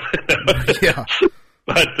and stuff. Yeah.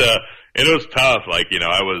 But, it was tough. Like,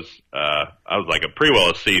 I was like a pretty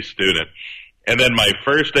well a C student. And then my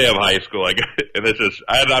first day of high school, and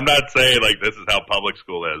I'm not saying like this is how public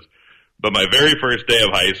school is, but my very first day of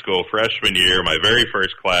high school, freshman year, my very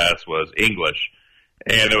first class was English.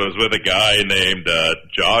 And it was with a guy named,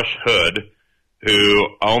 Josh Hood, who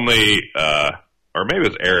only, or maybe it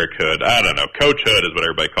was Eric Hood. I don't know. Coach Hood is what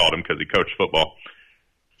everybody called him because he coached football.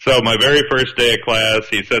 So my very first day of class,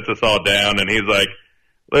 he sets us all down and he's like,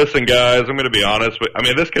 listen, guys, I'm going to be honest with,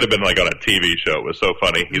 this could have been like on a TV show. It was so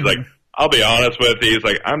funny. He's like, I'll be honest with you. He's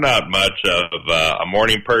like, I'm not much of a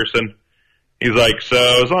morning person. He's like,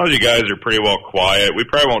 so as long as you guys are pretty well quiet, we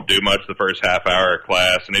probably won't do much the first half hour of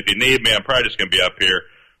class. And if you need me, I'm probably just going to be up here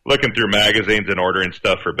looking through magazines and ordering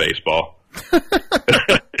stuff for baseball.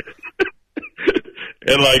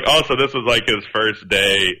 And like, also this was like his first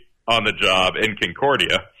day on the job in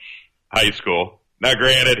Concordia High School. Now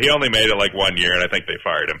granted, he only made it like 1 year and I think they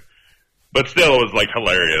fired him. But still it was like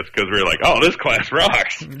hilarious because we were like, oh, this class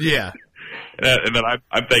rocks. Yeah. And then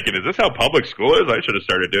I'm thinking, is this how public school is? I should have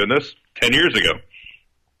started doing this 10 years ago.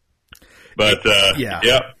 But,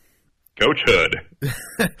 yeah. Coach Hood.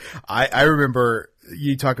 I remember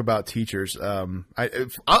you talk about teachers. For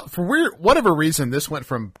whatever reason, this went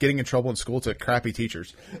from getting in trouble in school to crappy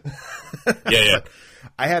teachers. Yeah.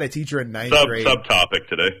 I had a teacher in ninth grade. Subtopic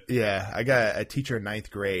today. Yeah, I got a teacher in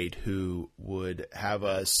ninth grade who would have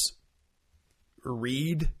us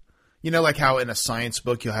read. Like how in a science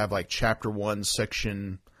book you'll have like chapter 1,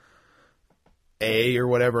 section A or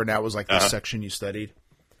whatever, and that was like the section you studied.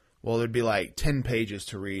 Well, there'd be like 10 pages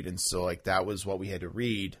to read, and so like that was what we had to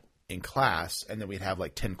read in class, and then we'd have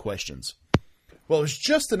like 10 questions. Well, it was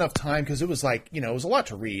just enough time because it was like, it was a lot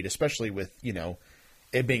to read, especially with,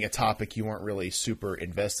 it being a topic you weren't really super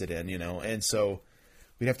invested in, and so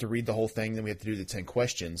we'd have to read the whole thing, then we had to do the 10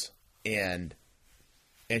 questions, and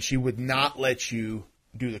she would not let you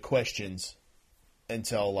do the questions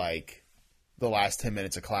until like the last 10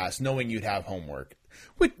 minutes of class, knowing you'd have homework.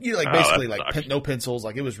 Which, basically like no pencils.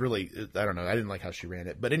 Like it was really, I don't know. I didn't like how she ran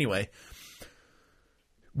it. But anyway,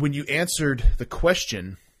 when you answered the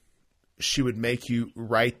question, she would make you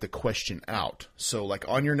write the question out. So like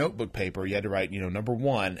on your notebook paper, you had to write, number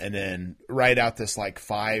 1, and then write out this like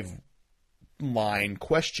 5-line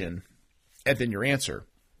question and then your answer.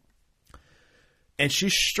 And she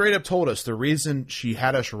straight up told us the reason she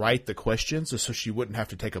had us write the questions is so she wouldn't have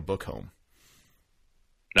to take a book home.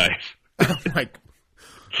 Nice. I'm like,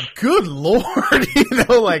 good Lord,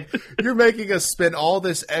 like you're making us spend all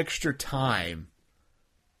this extra time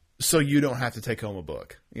so you don't have to take home a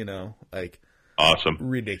book, like awesome,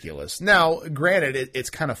 ridiculous. Now, granted,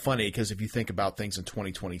 it's kind of funny because if you think about things in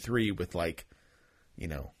 2023 with like,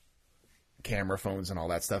 camera phones and all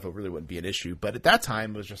that stuff, it really wouldn't be an issue. But at that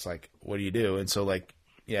time, it was just like, what do you do? And so like,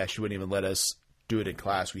 yeah, she wouldn't even let us do it in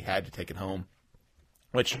class. We had to take it home,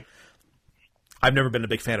 which I've never been a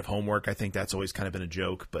big fan of homework. I think that's always kind of been a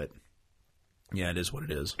joke, but yeah, it is what it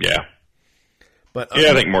is. Yeah. But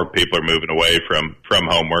I think more people are moving away from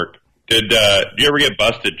homework. Did you ever get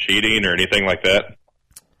busted cheating or anything like that?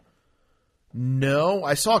 No,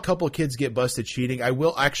 I saw a couple of kids get busted cheating. I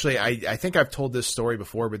will actually, I think I've told this story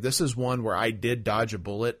before, but this is one where I did dodge a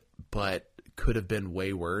bullet, but could have been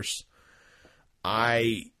way worse.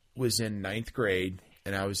 I was in 9th grade,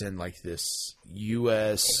 and I was in like this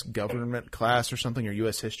U.S. government class or something, or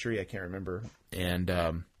U.S. history, I can't remember. And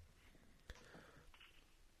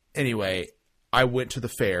anyway, I went to the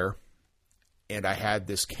fair, and I had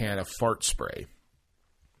this can of fart spray.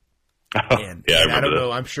 And I don't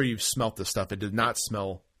know, I'm sure you've smelt this stuff. It did not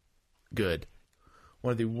smell good.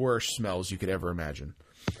 One of the worst smells you could ever imagine.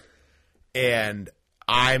 And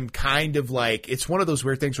I'm kind of like, it's one of those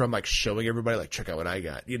weird things where I'm like showing everybody, like, check out what I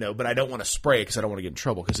got, but I don't want to spray it because I don't want to get in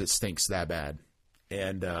trouble because it stinks that bad.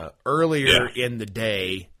 And earlier in the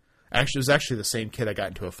day, it was actually the same kid I got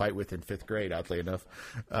into a fight with in 5th grade, oddly enough.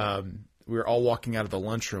 We were all walking out of the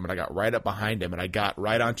lunchroom, and I got right up behind him, and I got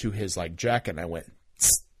right onto his like jacket, and I went,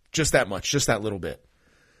 just that much, just that little bit.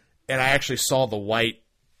 And I actually saw the white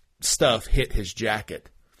stuff hit his jacket.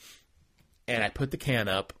 And I put the can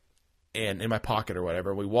up, and in my pocket or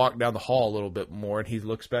whatever. We walk down the hall a little bit more, and he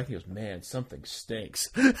looks back and he goes, "Man, something stinks."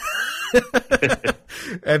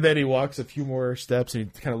 And then he walks a few more steps and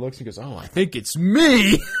he kind of looks and goes, "Oh, I think it's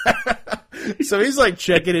me." So he's like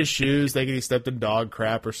checking his shoes, thinking he stepped in dog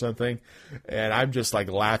crap or something. And I'm just like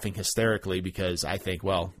laughing hysterically because I think,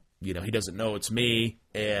 well, he doesn't know it's me,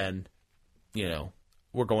 and,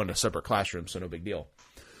 we're going to separate classrooms, so no big deal.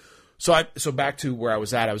 So back to where I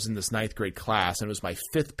was at, I was in this 9th grade class, and it was my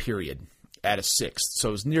 5th period at a 6th. So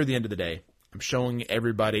it was near the end of the day. I'm showing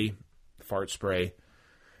everybody fart spray,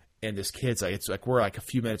 and this kid's like, it's like we're like a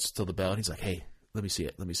few minutes till the bell, and he's like, "Hey, let me see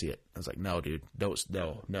it. I was like, "No, dude, no.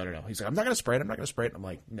 He's like, "I'm not going to spray it. And I'm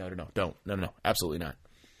like, no, don't. No, absolutely not.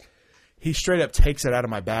 He straight up takes it out of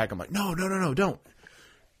my bag. I'm like, no, don't.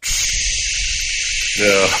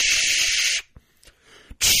 Yeah.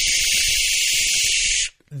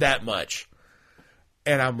 That much.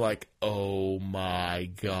 And I'm like, oh my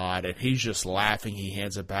God. And he's just laughing. He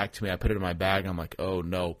hands it back to me. I put it in my bag. I'm like, oh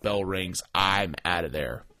no, bell rings. I'm out of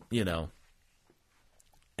there, And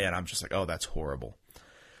I'm just like, oh, that's horrible.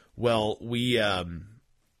 Well, we had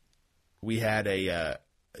I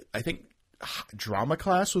think drama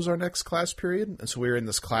class was our next class period. And so we were in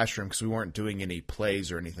this classroom because we weren't doing any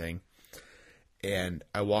plays or anything. And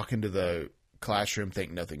I walk into the classroom,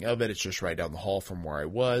 think nothing of it. It's just right down the hall from where I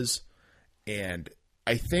was. And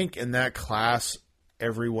I think in that class,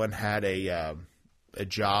 everyone had a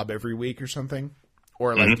job every week or something.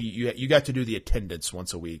 Or like you got to do the attendance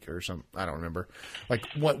once a week or something. I don't remember. Like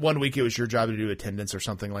one week it was your job to do attendance or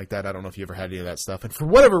something like that. I don't know if you ever had any of that stuff. And for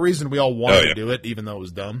whatever reason, we all wanted to do it, even though it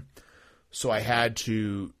was dumb. So I had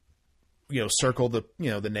to, circle the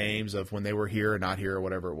the names of when they were here or not here or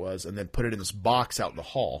whatever it was, and then put it in this box out in the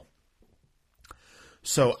hall.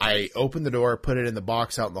 So I opened the door, put it in the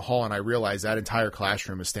box out in the hall, and I realized that entire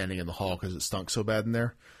classroom is standing in the hall because it stunk so bad in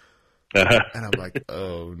there. And I'm like,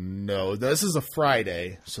 oh no, this is a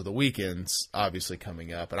Friday, so the weekend's obviously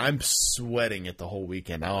coming up, and I'm sweating it the whole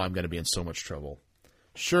weekend. Now I'm going to be in so much trouble.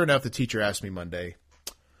 Sure enough, the teacher asked me Monday,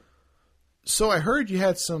 "So I heard you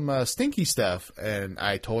had some stinky stuff," and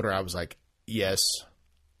I told her, I was like, "Yes,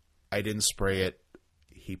 I didn't spray it.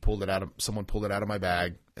 Someone pulled it out of my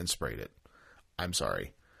bag and sprayed it. I'm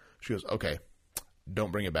sorry." She goes, "Okay,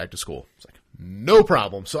 don't bring it back to school." It's like, no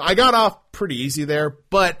problem. So I got off pretty easy there,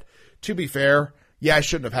 but to be fair, yeah, I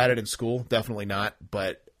shouldn't have had it in school. Definitely not,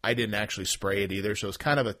 but I didn't actually spray it either, so it's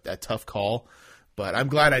kind of a tough call, but I'm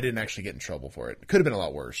glad I didn't actually get in trouble for it. It could have been a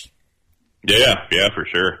lot worse. Yeah, for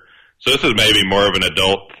sure. So this is maybe more of an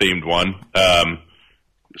adult-themed one.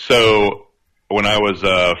 So when I was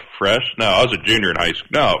I was a junior in high school.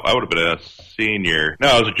 No, I would have been a senior. No,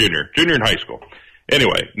 I was a junior in high school.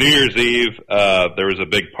 Anyway, New Year's Eve, there was a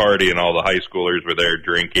big party and all the high schoolers were there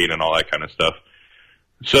drinking and all that kind of stuff.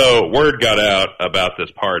 So word got out about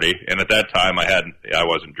this party, and at that time I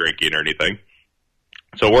wasn't drinking or anything.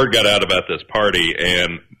 So word got out about this party,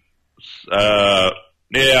 and I'll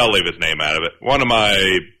leave his name out of it. One of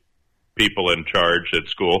my people in charge at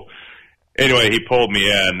school. Anyway, he pulled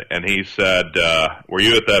me in and he said, "Were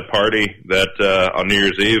you at that party on New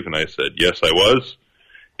Year's Eve?" And I said, "Yes, I was."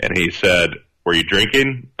 And he said, "Were you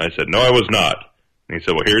drinking?" I said, "No, I was not." And he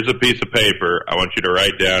said, "Well, here's a piece of paper. I want you to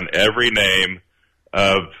write down every name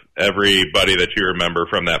of everybody that you remember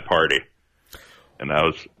from that party." And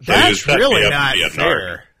that's really not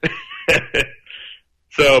fair.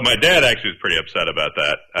 So my dad actually was pretty upset about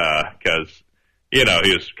that because, he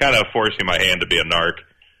was kind of forcing my hand to be a narc.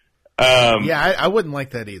 I wouldn't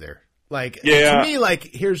like that either. To me,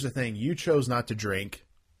 here's the thing. You chose not to drink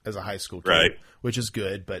as a high school kid, right, which is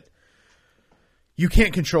good, but you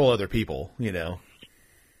can't control other people,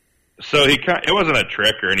 So it wasn't a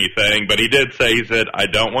trick or anything, but he said, "I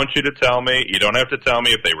don't want you to tell me. You don't have to tell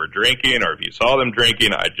me if they were drinking or if you saw them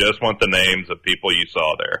drinking. I just want the names of people you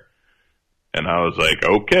saw there." And I was like,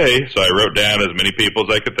 okay. So I wrote down as many people as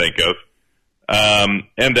I could think of.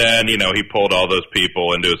 And then, he pulled all those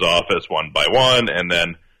people into his office one by one. And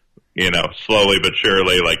then, slowly but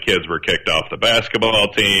surely, kids were kicked off the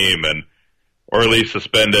basketball team or at least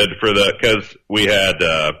suspended because we had,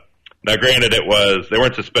 now granted they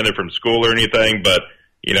weren't suspended from school or anything, but,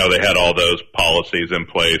 they had all those policies in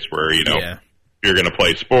place where, you're going to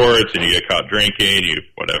play sports and you get caught drinking,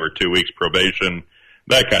 2 weeks probation,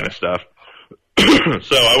 that kind of stuff.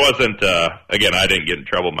 So I wasn't, again, I didn't get in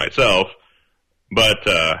trouble myself, but,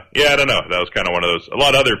 I don't know. That was kind of one of those, a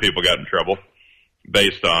lot of other people got in trouble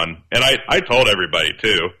based on, and I told everybody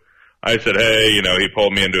too. I said, "Hey, he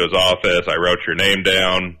pulled me into his office. I wrote your name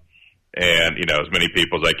down and, as many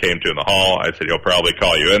people as I came to in the hall. I said, he'll probably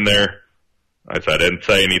call you in there." I said, "I didn't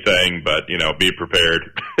say anything, but, be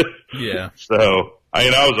prepared." Yeah. So, I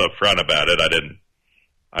was upfront about it.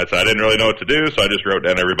 I said I didn't really know what to do, so I just wrote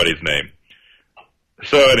down everybody's name.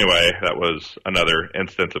 So anyway, that was another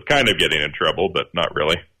instance of kind of getting in trouble, but not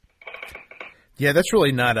really. Yeah, that's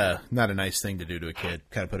really not a nice thing to do to a kid.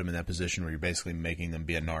 Kind of put them in that position where you're basically making them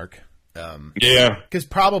be a narc. Yeah. Because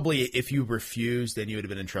probably if you refused, then you would have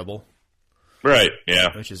been in trouble. Right,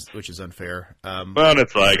 yeah. Which is unfair. Well,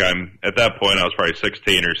 it's like at that point I was probably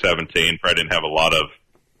 16 or 17, probably didn't have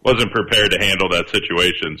wasn't prepared to handle that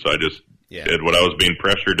situation, so I just did what I was being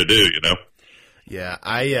pressured to do,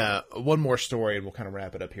 Yeah, one more story, and we'll kind of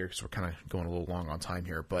wrap it up here because we're kind of going a little long on time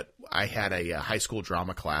here, but I had a high school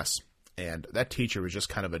drama class, and that teacher was just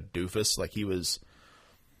kind of a doofus. Like, he was,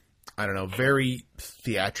 I don't know, very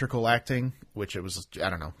theatrical acting, which it was, I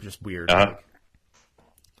don't know, just weird. Uh-huh.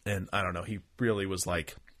 And I don't know, he really was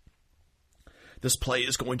like, this play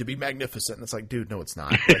is going to be magnificent. And it's like, dude, no, it's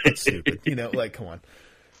not. Like, it's stupid. Come on.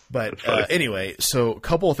 But anyway, so a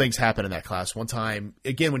couple of things happened in that class. One time,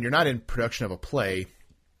 again, when you're not in production of a play,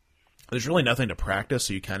 there's really nothing to practice,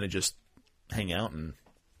 so you kind of just hang out and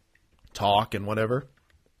talk and whatever.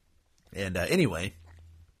 And anyway,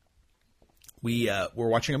 we were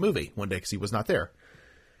watching a movie one day because he was not there.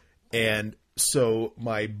 And so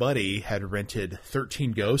my buddy had rented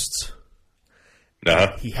 13 Ghosts.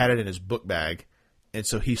 Uh-huh. He had it in his book bag, and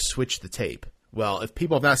so he switched the tape. Well, if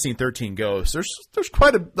people have not seen 13 Ghosts, there's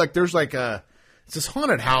quite a, it's this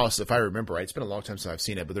haunted house, if I remember right. It's been a long time since I've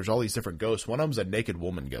seen it, but there's all these different ghosts. One of them's a naked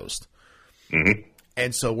woman ghost. Mm-hmm.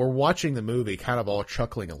 And so we're watching the movie, kind of all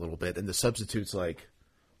chuckling a little bit, and the substitute's like,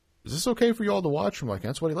 is this okay for you all to watch? I'm like,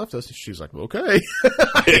 that's what he left us. She's like, okay,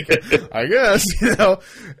 I guess,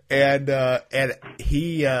 And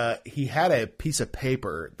he had a piece of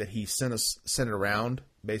paper that he sent it around,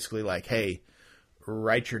 basically like, hey,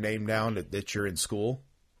 write your name down that you're in school,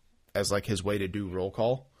 as like his way to do roll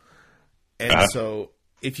call. And so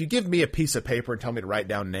if you give me a piece of paper and tell me to write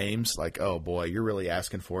down names, like, oh boy, you're really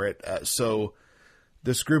asking for it. So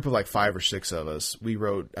this group of like 5 or 6 of us, we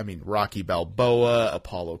wrote, Rocky Balboa,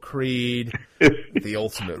 Apollo Creed, The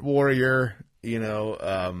Ultimate Warrior,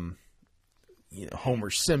 Homer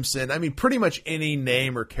Simpson. Pretty much any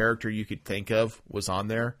name or character you could think of was on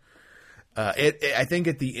there. I think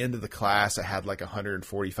at the end of the class, I had like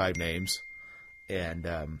 145 names, and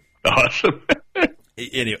awesome.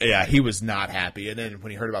 Anyway, yeah, he was not happy. And then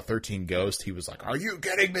when he heard about 13 Ghosts, he was like, "Are you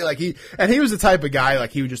kidding me?" Like he was the type of guy,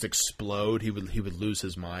 like, he would just explode. He would lose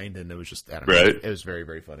his mind, and it was just, I don't know. Right. It was very,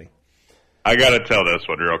 very funny. I got to tell this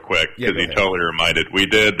one real quick because you totally reminded. We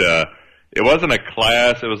did. It wasn't a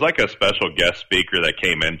class. It was like a special guest speaker that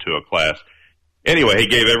came into a class. Anyway, he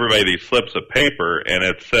gave everybody these slips of paper, and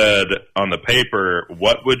it said on the paper,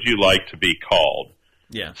 "What would you like to be called?"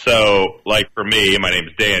 Yeah. So, like for me, my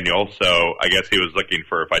name's Daniel, so I guess he was looking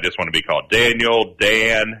for if I just want to be called Daniel,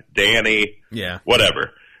 Dan, Danny,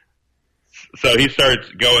 whatever. So he starts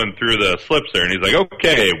going through the slips there, and he's like,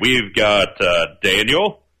 okay, we've got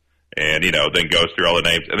Daniel, and, then goes through all the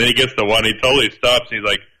names. And then he gets to one, he totally stops, and he's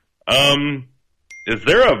like, is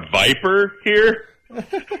there a Viper here?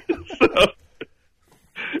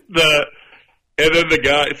 The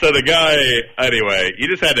guy, anyway, you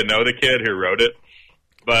just had to know the kid who wrote it.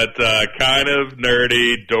 But kind of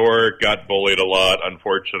nerdy, dork, got bullied a lot,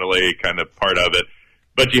 unfortunately, kind of part of it.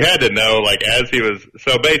 But you had to know, like, as he was,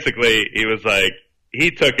 so basically, he was like,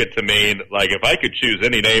 he took it to mean, like, if I could choose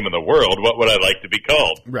any name in the world, what would I like to be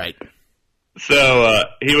called? Right. So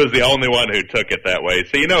he was the only one who took it that way.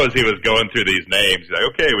 So, as he was going through these names, he's like,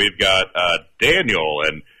 okay, we've got Daniel,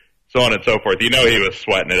 and so on and so forth. He was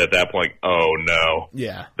sweating it at that point. Oh, no.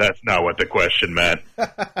 Yeah. That's not what the question meant. So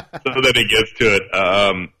then he gets to it.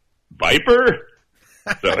 Viper?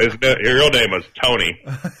 So his real name was Tony.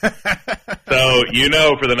 So,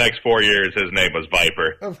 for the next 4 years, his name was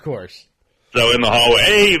Viper. Of course. So in the hallway,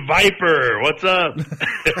 hey, Viper, what's up?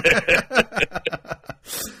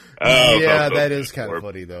 That is kind of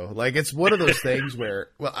funny, though. Like, it's one of those things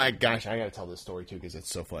where, well, I got to tell this story, too, because it's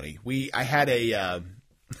so funny. I had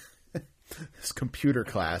this computer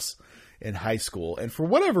class in high school, and for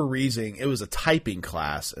whatever reason, it was a typing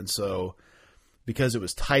class, and so because it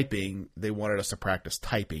was typing, they wanted us to practice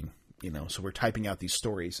typing, so we're typing out these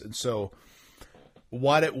stories. And so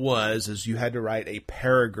what it was is you had to write a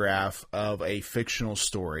paragraph of a fictional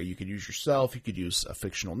story. You could use yourself, you could use a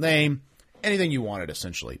fictional name, anything you wanted,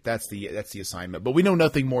 essentially. That's the assignment, but we know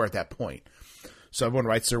nothing more at that point. So everyone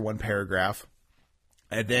writes their one paragraph.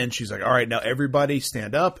 And then she's like, all right, now everybody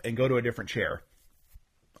stand up and go to a different chair.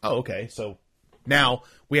 Oh, okay. So now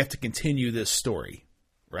we have to continue this story,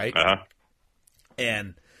 right? Uh-huh.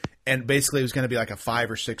 And basically it was going to be like a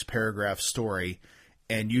 5 or 6 paragraph story.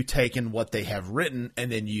 and you take in what they have written,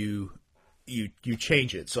 and then you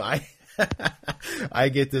change it. So I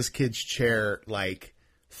get this kid's chair like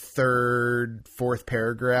third, fourth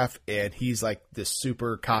paragraph, and he's like this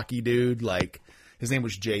super cocky dude. Like, his name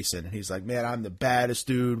was Jason, and he's like, man, I'm the baddest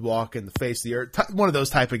dude walking the face of the earth. One of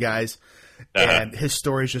those type of guys. And his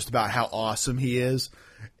story is just about how awesome he is.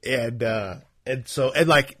 And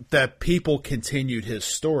like the people continued his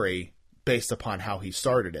story based upon how he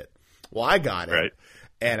started it. Well, I got it. Right.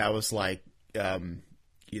 And I was like, after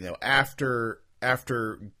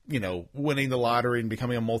winning the lottery and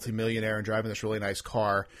becoming a multimillionaire and driving this really nice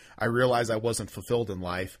car, I realized I wasn't fulfilled in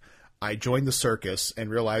life. I joined the circus and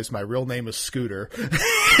realized my real name is Scooter. And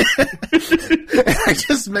I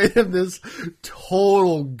just made him this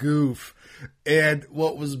total goof. And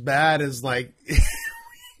what was bad is, like,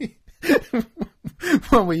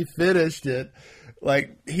 when we finished it,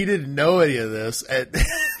 like, he didn't know any of this. And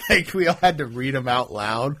like, we all had to read him out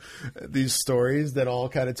loud, these stories that all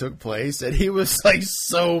kind of took place. And he was like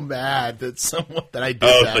so mad that I did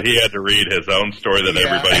that. So he had to read his own story that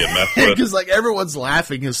everybody had messed with. Because like everyone's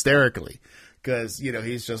laughing hysterically. Because,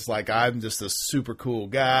 he's just like, I'm just a super cool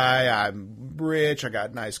guy. I'm rich. I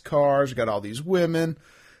got nice cars. I got all these women.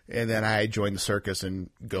 And then I joined the circus and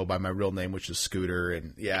go by my real name, which is Scooter.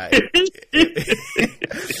 And yeah,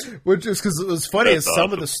 which is because it was funny. That's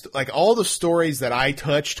some awesome. Of the all the stories that I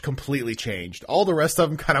touched completely changed. All the rest of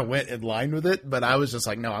them kind of went in line with it, but I was just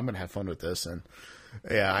like, no, I'm gonna have fun with this. And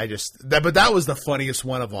yeah, but that was the funniest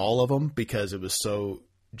one of all of them because it was so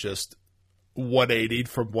just 180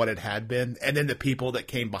 from what it had been, and then the people that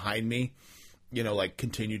came behind me, like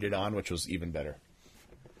continued it on, which was even better.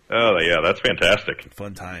 Oh, yeah, that's fantastic.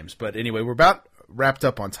 Fun times. But anyway, we're about wrapped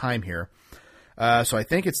up on time here. So I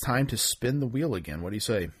think it's time to spin the wheel again. What do you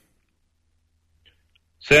say?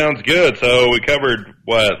 Sounds good. So we covered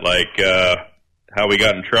how we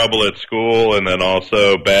got in trouble at school, and then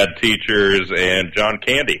also bad teachers and John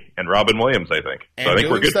Candy and Robin Williams, I think. And so I think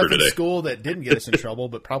we're good for today. In school that didn't get us in trouble,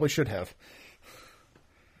 but probably should have.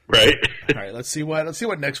 Right. All right. Let's see what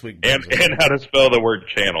next week brings. And how to spell the word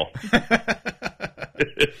channel.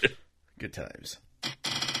 Good times.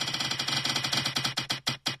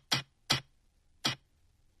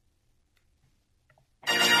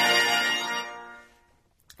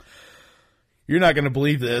 You're not going to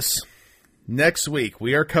believe this. Next week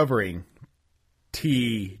we are covering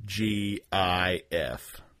TGIF.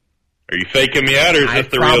 Are you faking me out, or is this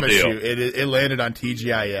the real deal? It landed on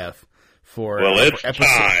TGIF for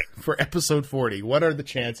episode 40. What are the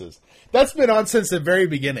chances? That's been on since the very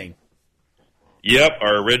beginning. Yep,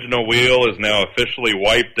 our original wheel is now officially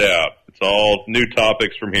wiped out. It's all new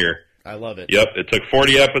topics from here. I love it. Yep, it took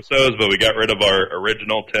 40 episodes, but we got rid of our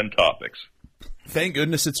original 10 topics. Thank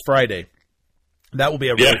goodness it's Friday. That will be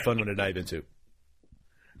a really fun one to dive into.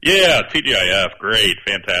 Yeah, TGIF, great,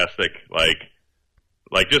 fantastic. Like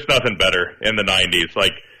just nothing better in the 90s.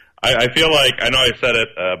 Like, I feel like, I know I said it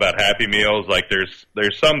about Happy Meals, like there's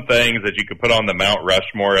some things that you could put on the Mount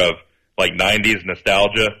Rushmore of, like, 90s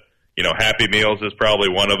nostalgia. Happy Meals is probably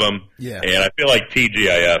one of them. Yeah. And I feel like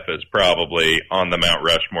TGIF is probably on the Mount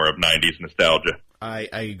Rushmore of 90s nostalgia. I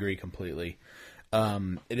agree completely.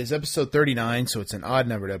 It is episode 39, so it's an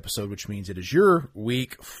odd-numbered episode, which means it is your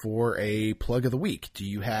week for a plug of the week. Do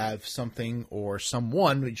you have something or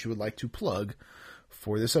someone that you would like to plug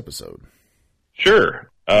for this episode? Sure.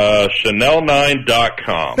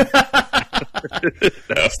 Chanel9.com. No.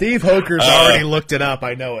 Steve Hoker's already looked it up.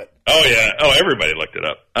 I know it. Oh, yeah. Oh, everybody looked it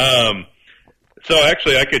up. So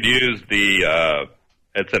actually I could use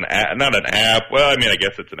it's an app, not an app. Well, I mean, I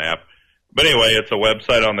guess it's an app. But anyway, it's a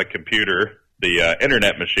website on the computer, the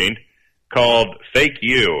internet machine, called Fake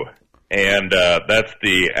You. And that's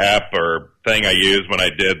the app or thing I used when I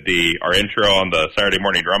did our intro on the Saturday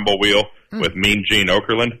Morning Rumble Wheel with Mean Gene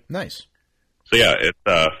Okerlund. Nice. So yeah, it's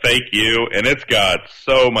Fake You, and it's got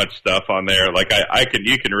so much stuff on there. Like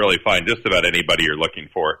you can really find just about anybody you're looking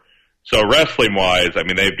for. So wrestling wise, I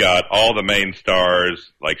mean, they've got all the main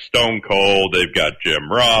stars like Stone Cold. They've got Jim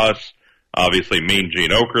Ross, obviously Mean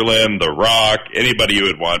Gene Okerlund, The Rock, anybody you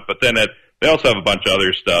would want. But then they also have a bunch of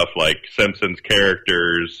other stuff like Simpsons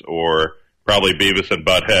characters or probably Beavis and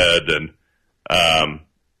Butthead, and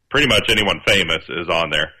pretty much anyone famous is on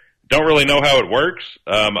there. Don't really know how it works,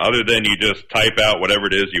 other than you just type out whatever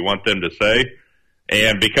it is you want them to say.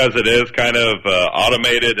 And because it is kind of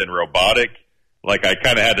automated and robotic, like I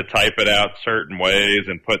kind of had to type it out certain ways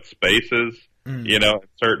and put spaces, in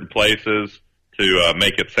certain places to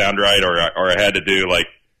make it sound right. Or I had to do like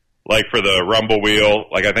for the Rumble Wheel,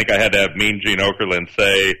 like I think I had to have Mean Gene Okerlund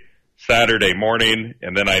say Saturday morning,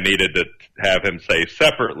 and then I needed to have him say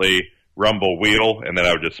separately Rumble Wheel, and then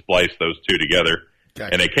I would just splice those two together.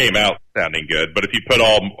 Gotcha. And it came out sounding good. But if you put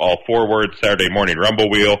all 4 words Saturday morning Rumble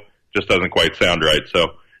Wheel, just doesn't quite sound right. So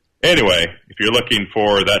anyway, if you're looking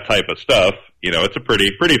for that type of stuff, it's a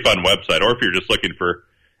pretty fun website. Or if you're just looking for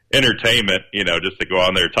entertainment, just to go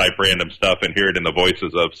on there, type random stuff and hear it in the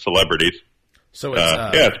voices of celebrities. So it's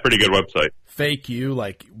it's a pretty good website. Fake you,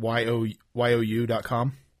 like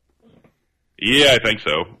YOU.com? Yeah, I think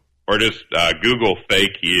so. Or just Google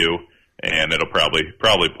fake you, and it'll probably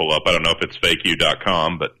pull up. I don't know if it's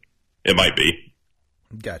fakeyou.com, but it might be.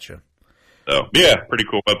 Gotcha. So yeah, pretty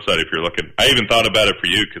cool website if you're looking. I even thought about it for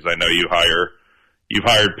you because I know you've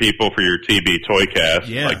hired people for your TB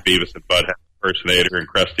Toycast, like Beavis and Butthead impersonator and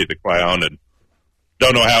Krusty the Clown, and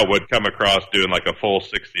don't know how it would come across doing like a full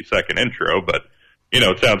 60-second intro, but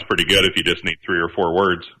it sounds pretty good if you just need 3 or 4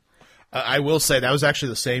 words. I will say that was actually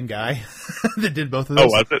the same guy that did both of those. Oh,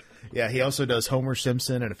 was it? Yeah, he also does Homer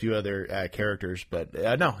Simpson and a few other characters, but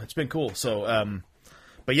no, it's been cool. So,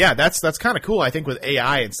 but yeah, that's kind of cool. I think with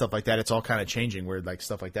AI and stuff like that, it's all kind of changing. Where like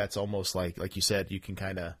stuff like that's almost like you said, you can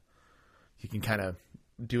kind of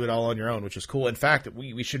do it all on your own, which is cool. In fact,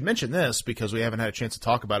 we should mention this because we haven't had a chance to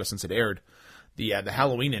talk about it since it aired. The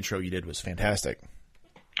Halloween intro you did was fantastic.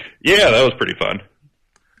 Yeah, that was pretty fun.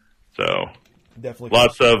 So definitely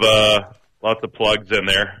lots of plugs in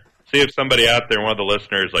there. See if somebody out there, one of the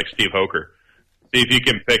listeners, like Steve Hoker, see if you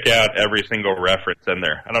can pick out every single reference in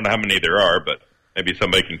there. I don't know how many there are, but maybe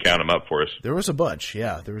somebody can count them up for us. There was a bunch.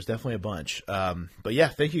 Yeah, there was definitely a bunch. But yeah,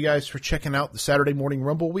 thank you guys for checking out the Saturday Morning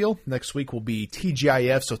Rumble Wheel. Next week will be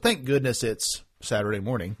TGIF, so thank goodness it's Saturday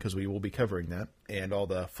morning because we will be covering that and all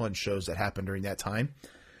the fun shows that happened during that time,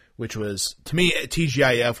 which was, to me,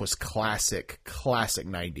 TGIF was classic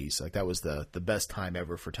 90s. Like that was the best time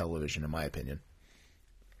ever for television, in my opinion.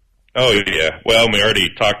 Oh, yeah. Well, we already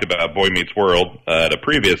talked about Boy Meets World at a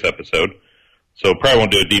previous episode, so probably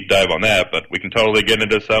won't do a deep dive on that, but we can totally get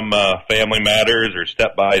into some Family Matters or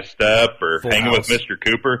Step by Step or Full Hanging House. with Mr.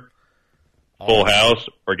 Cooper, Full House,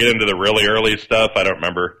 or get into the really early stuff. I don't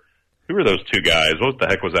remember. Who were those 2 guys? What the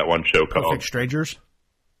heck was that one show called? Perfect Strangers?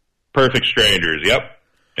 Perfect Strangers, yep.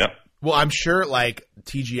 Well, I'm sure like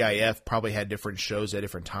TGIF probably had different shows at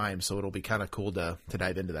different times, so it'll be kind of cool to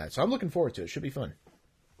dive into that. So I'm looking forward to it. It should be fun.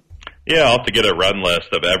 Yeah, I'll have to get a run list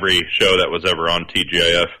of every show that was ever on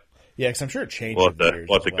TGIF. Yeah, because I'm sure it changed. We'll have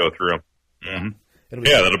to go through them. Mm-hmm.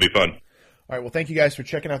 That'll be fun. All right, well, thank you guys for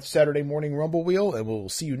checking out the Saturday Morning Rumble Wheel, and we'll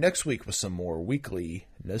see you next week with some more weekly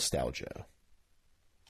nostalgia.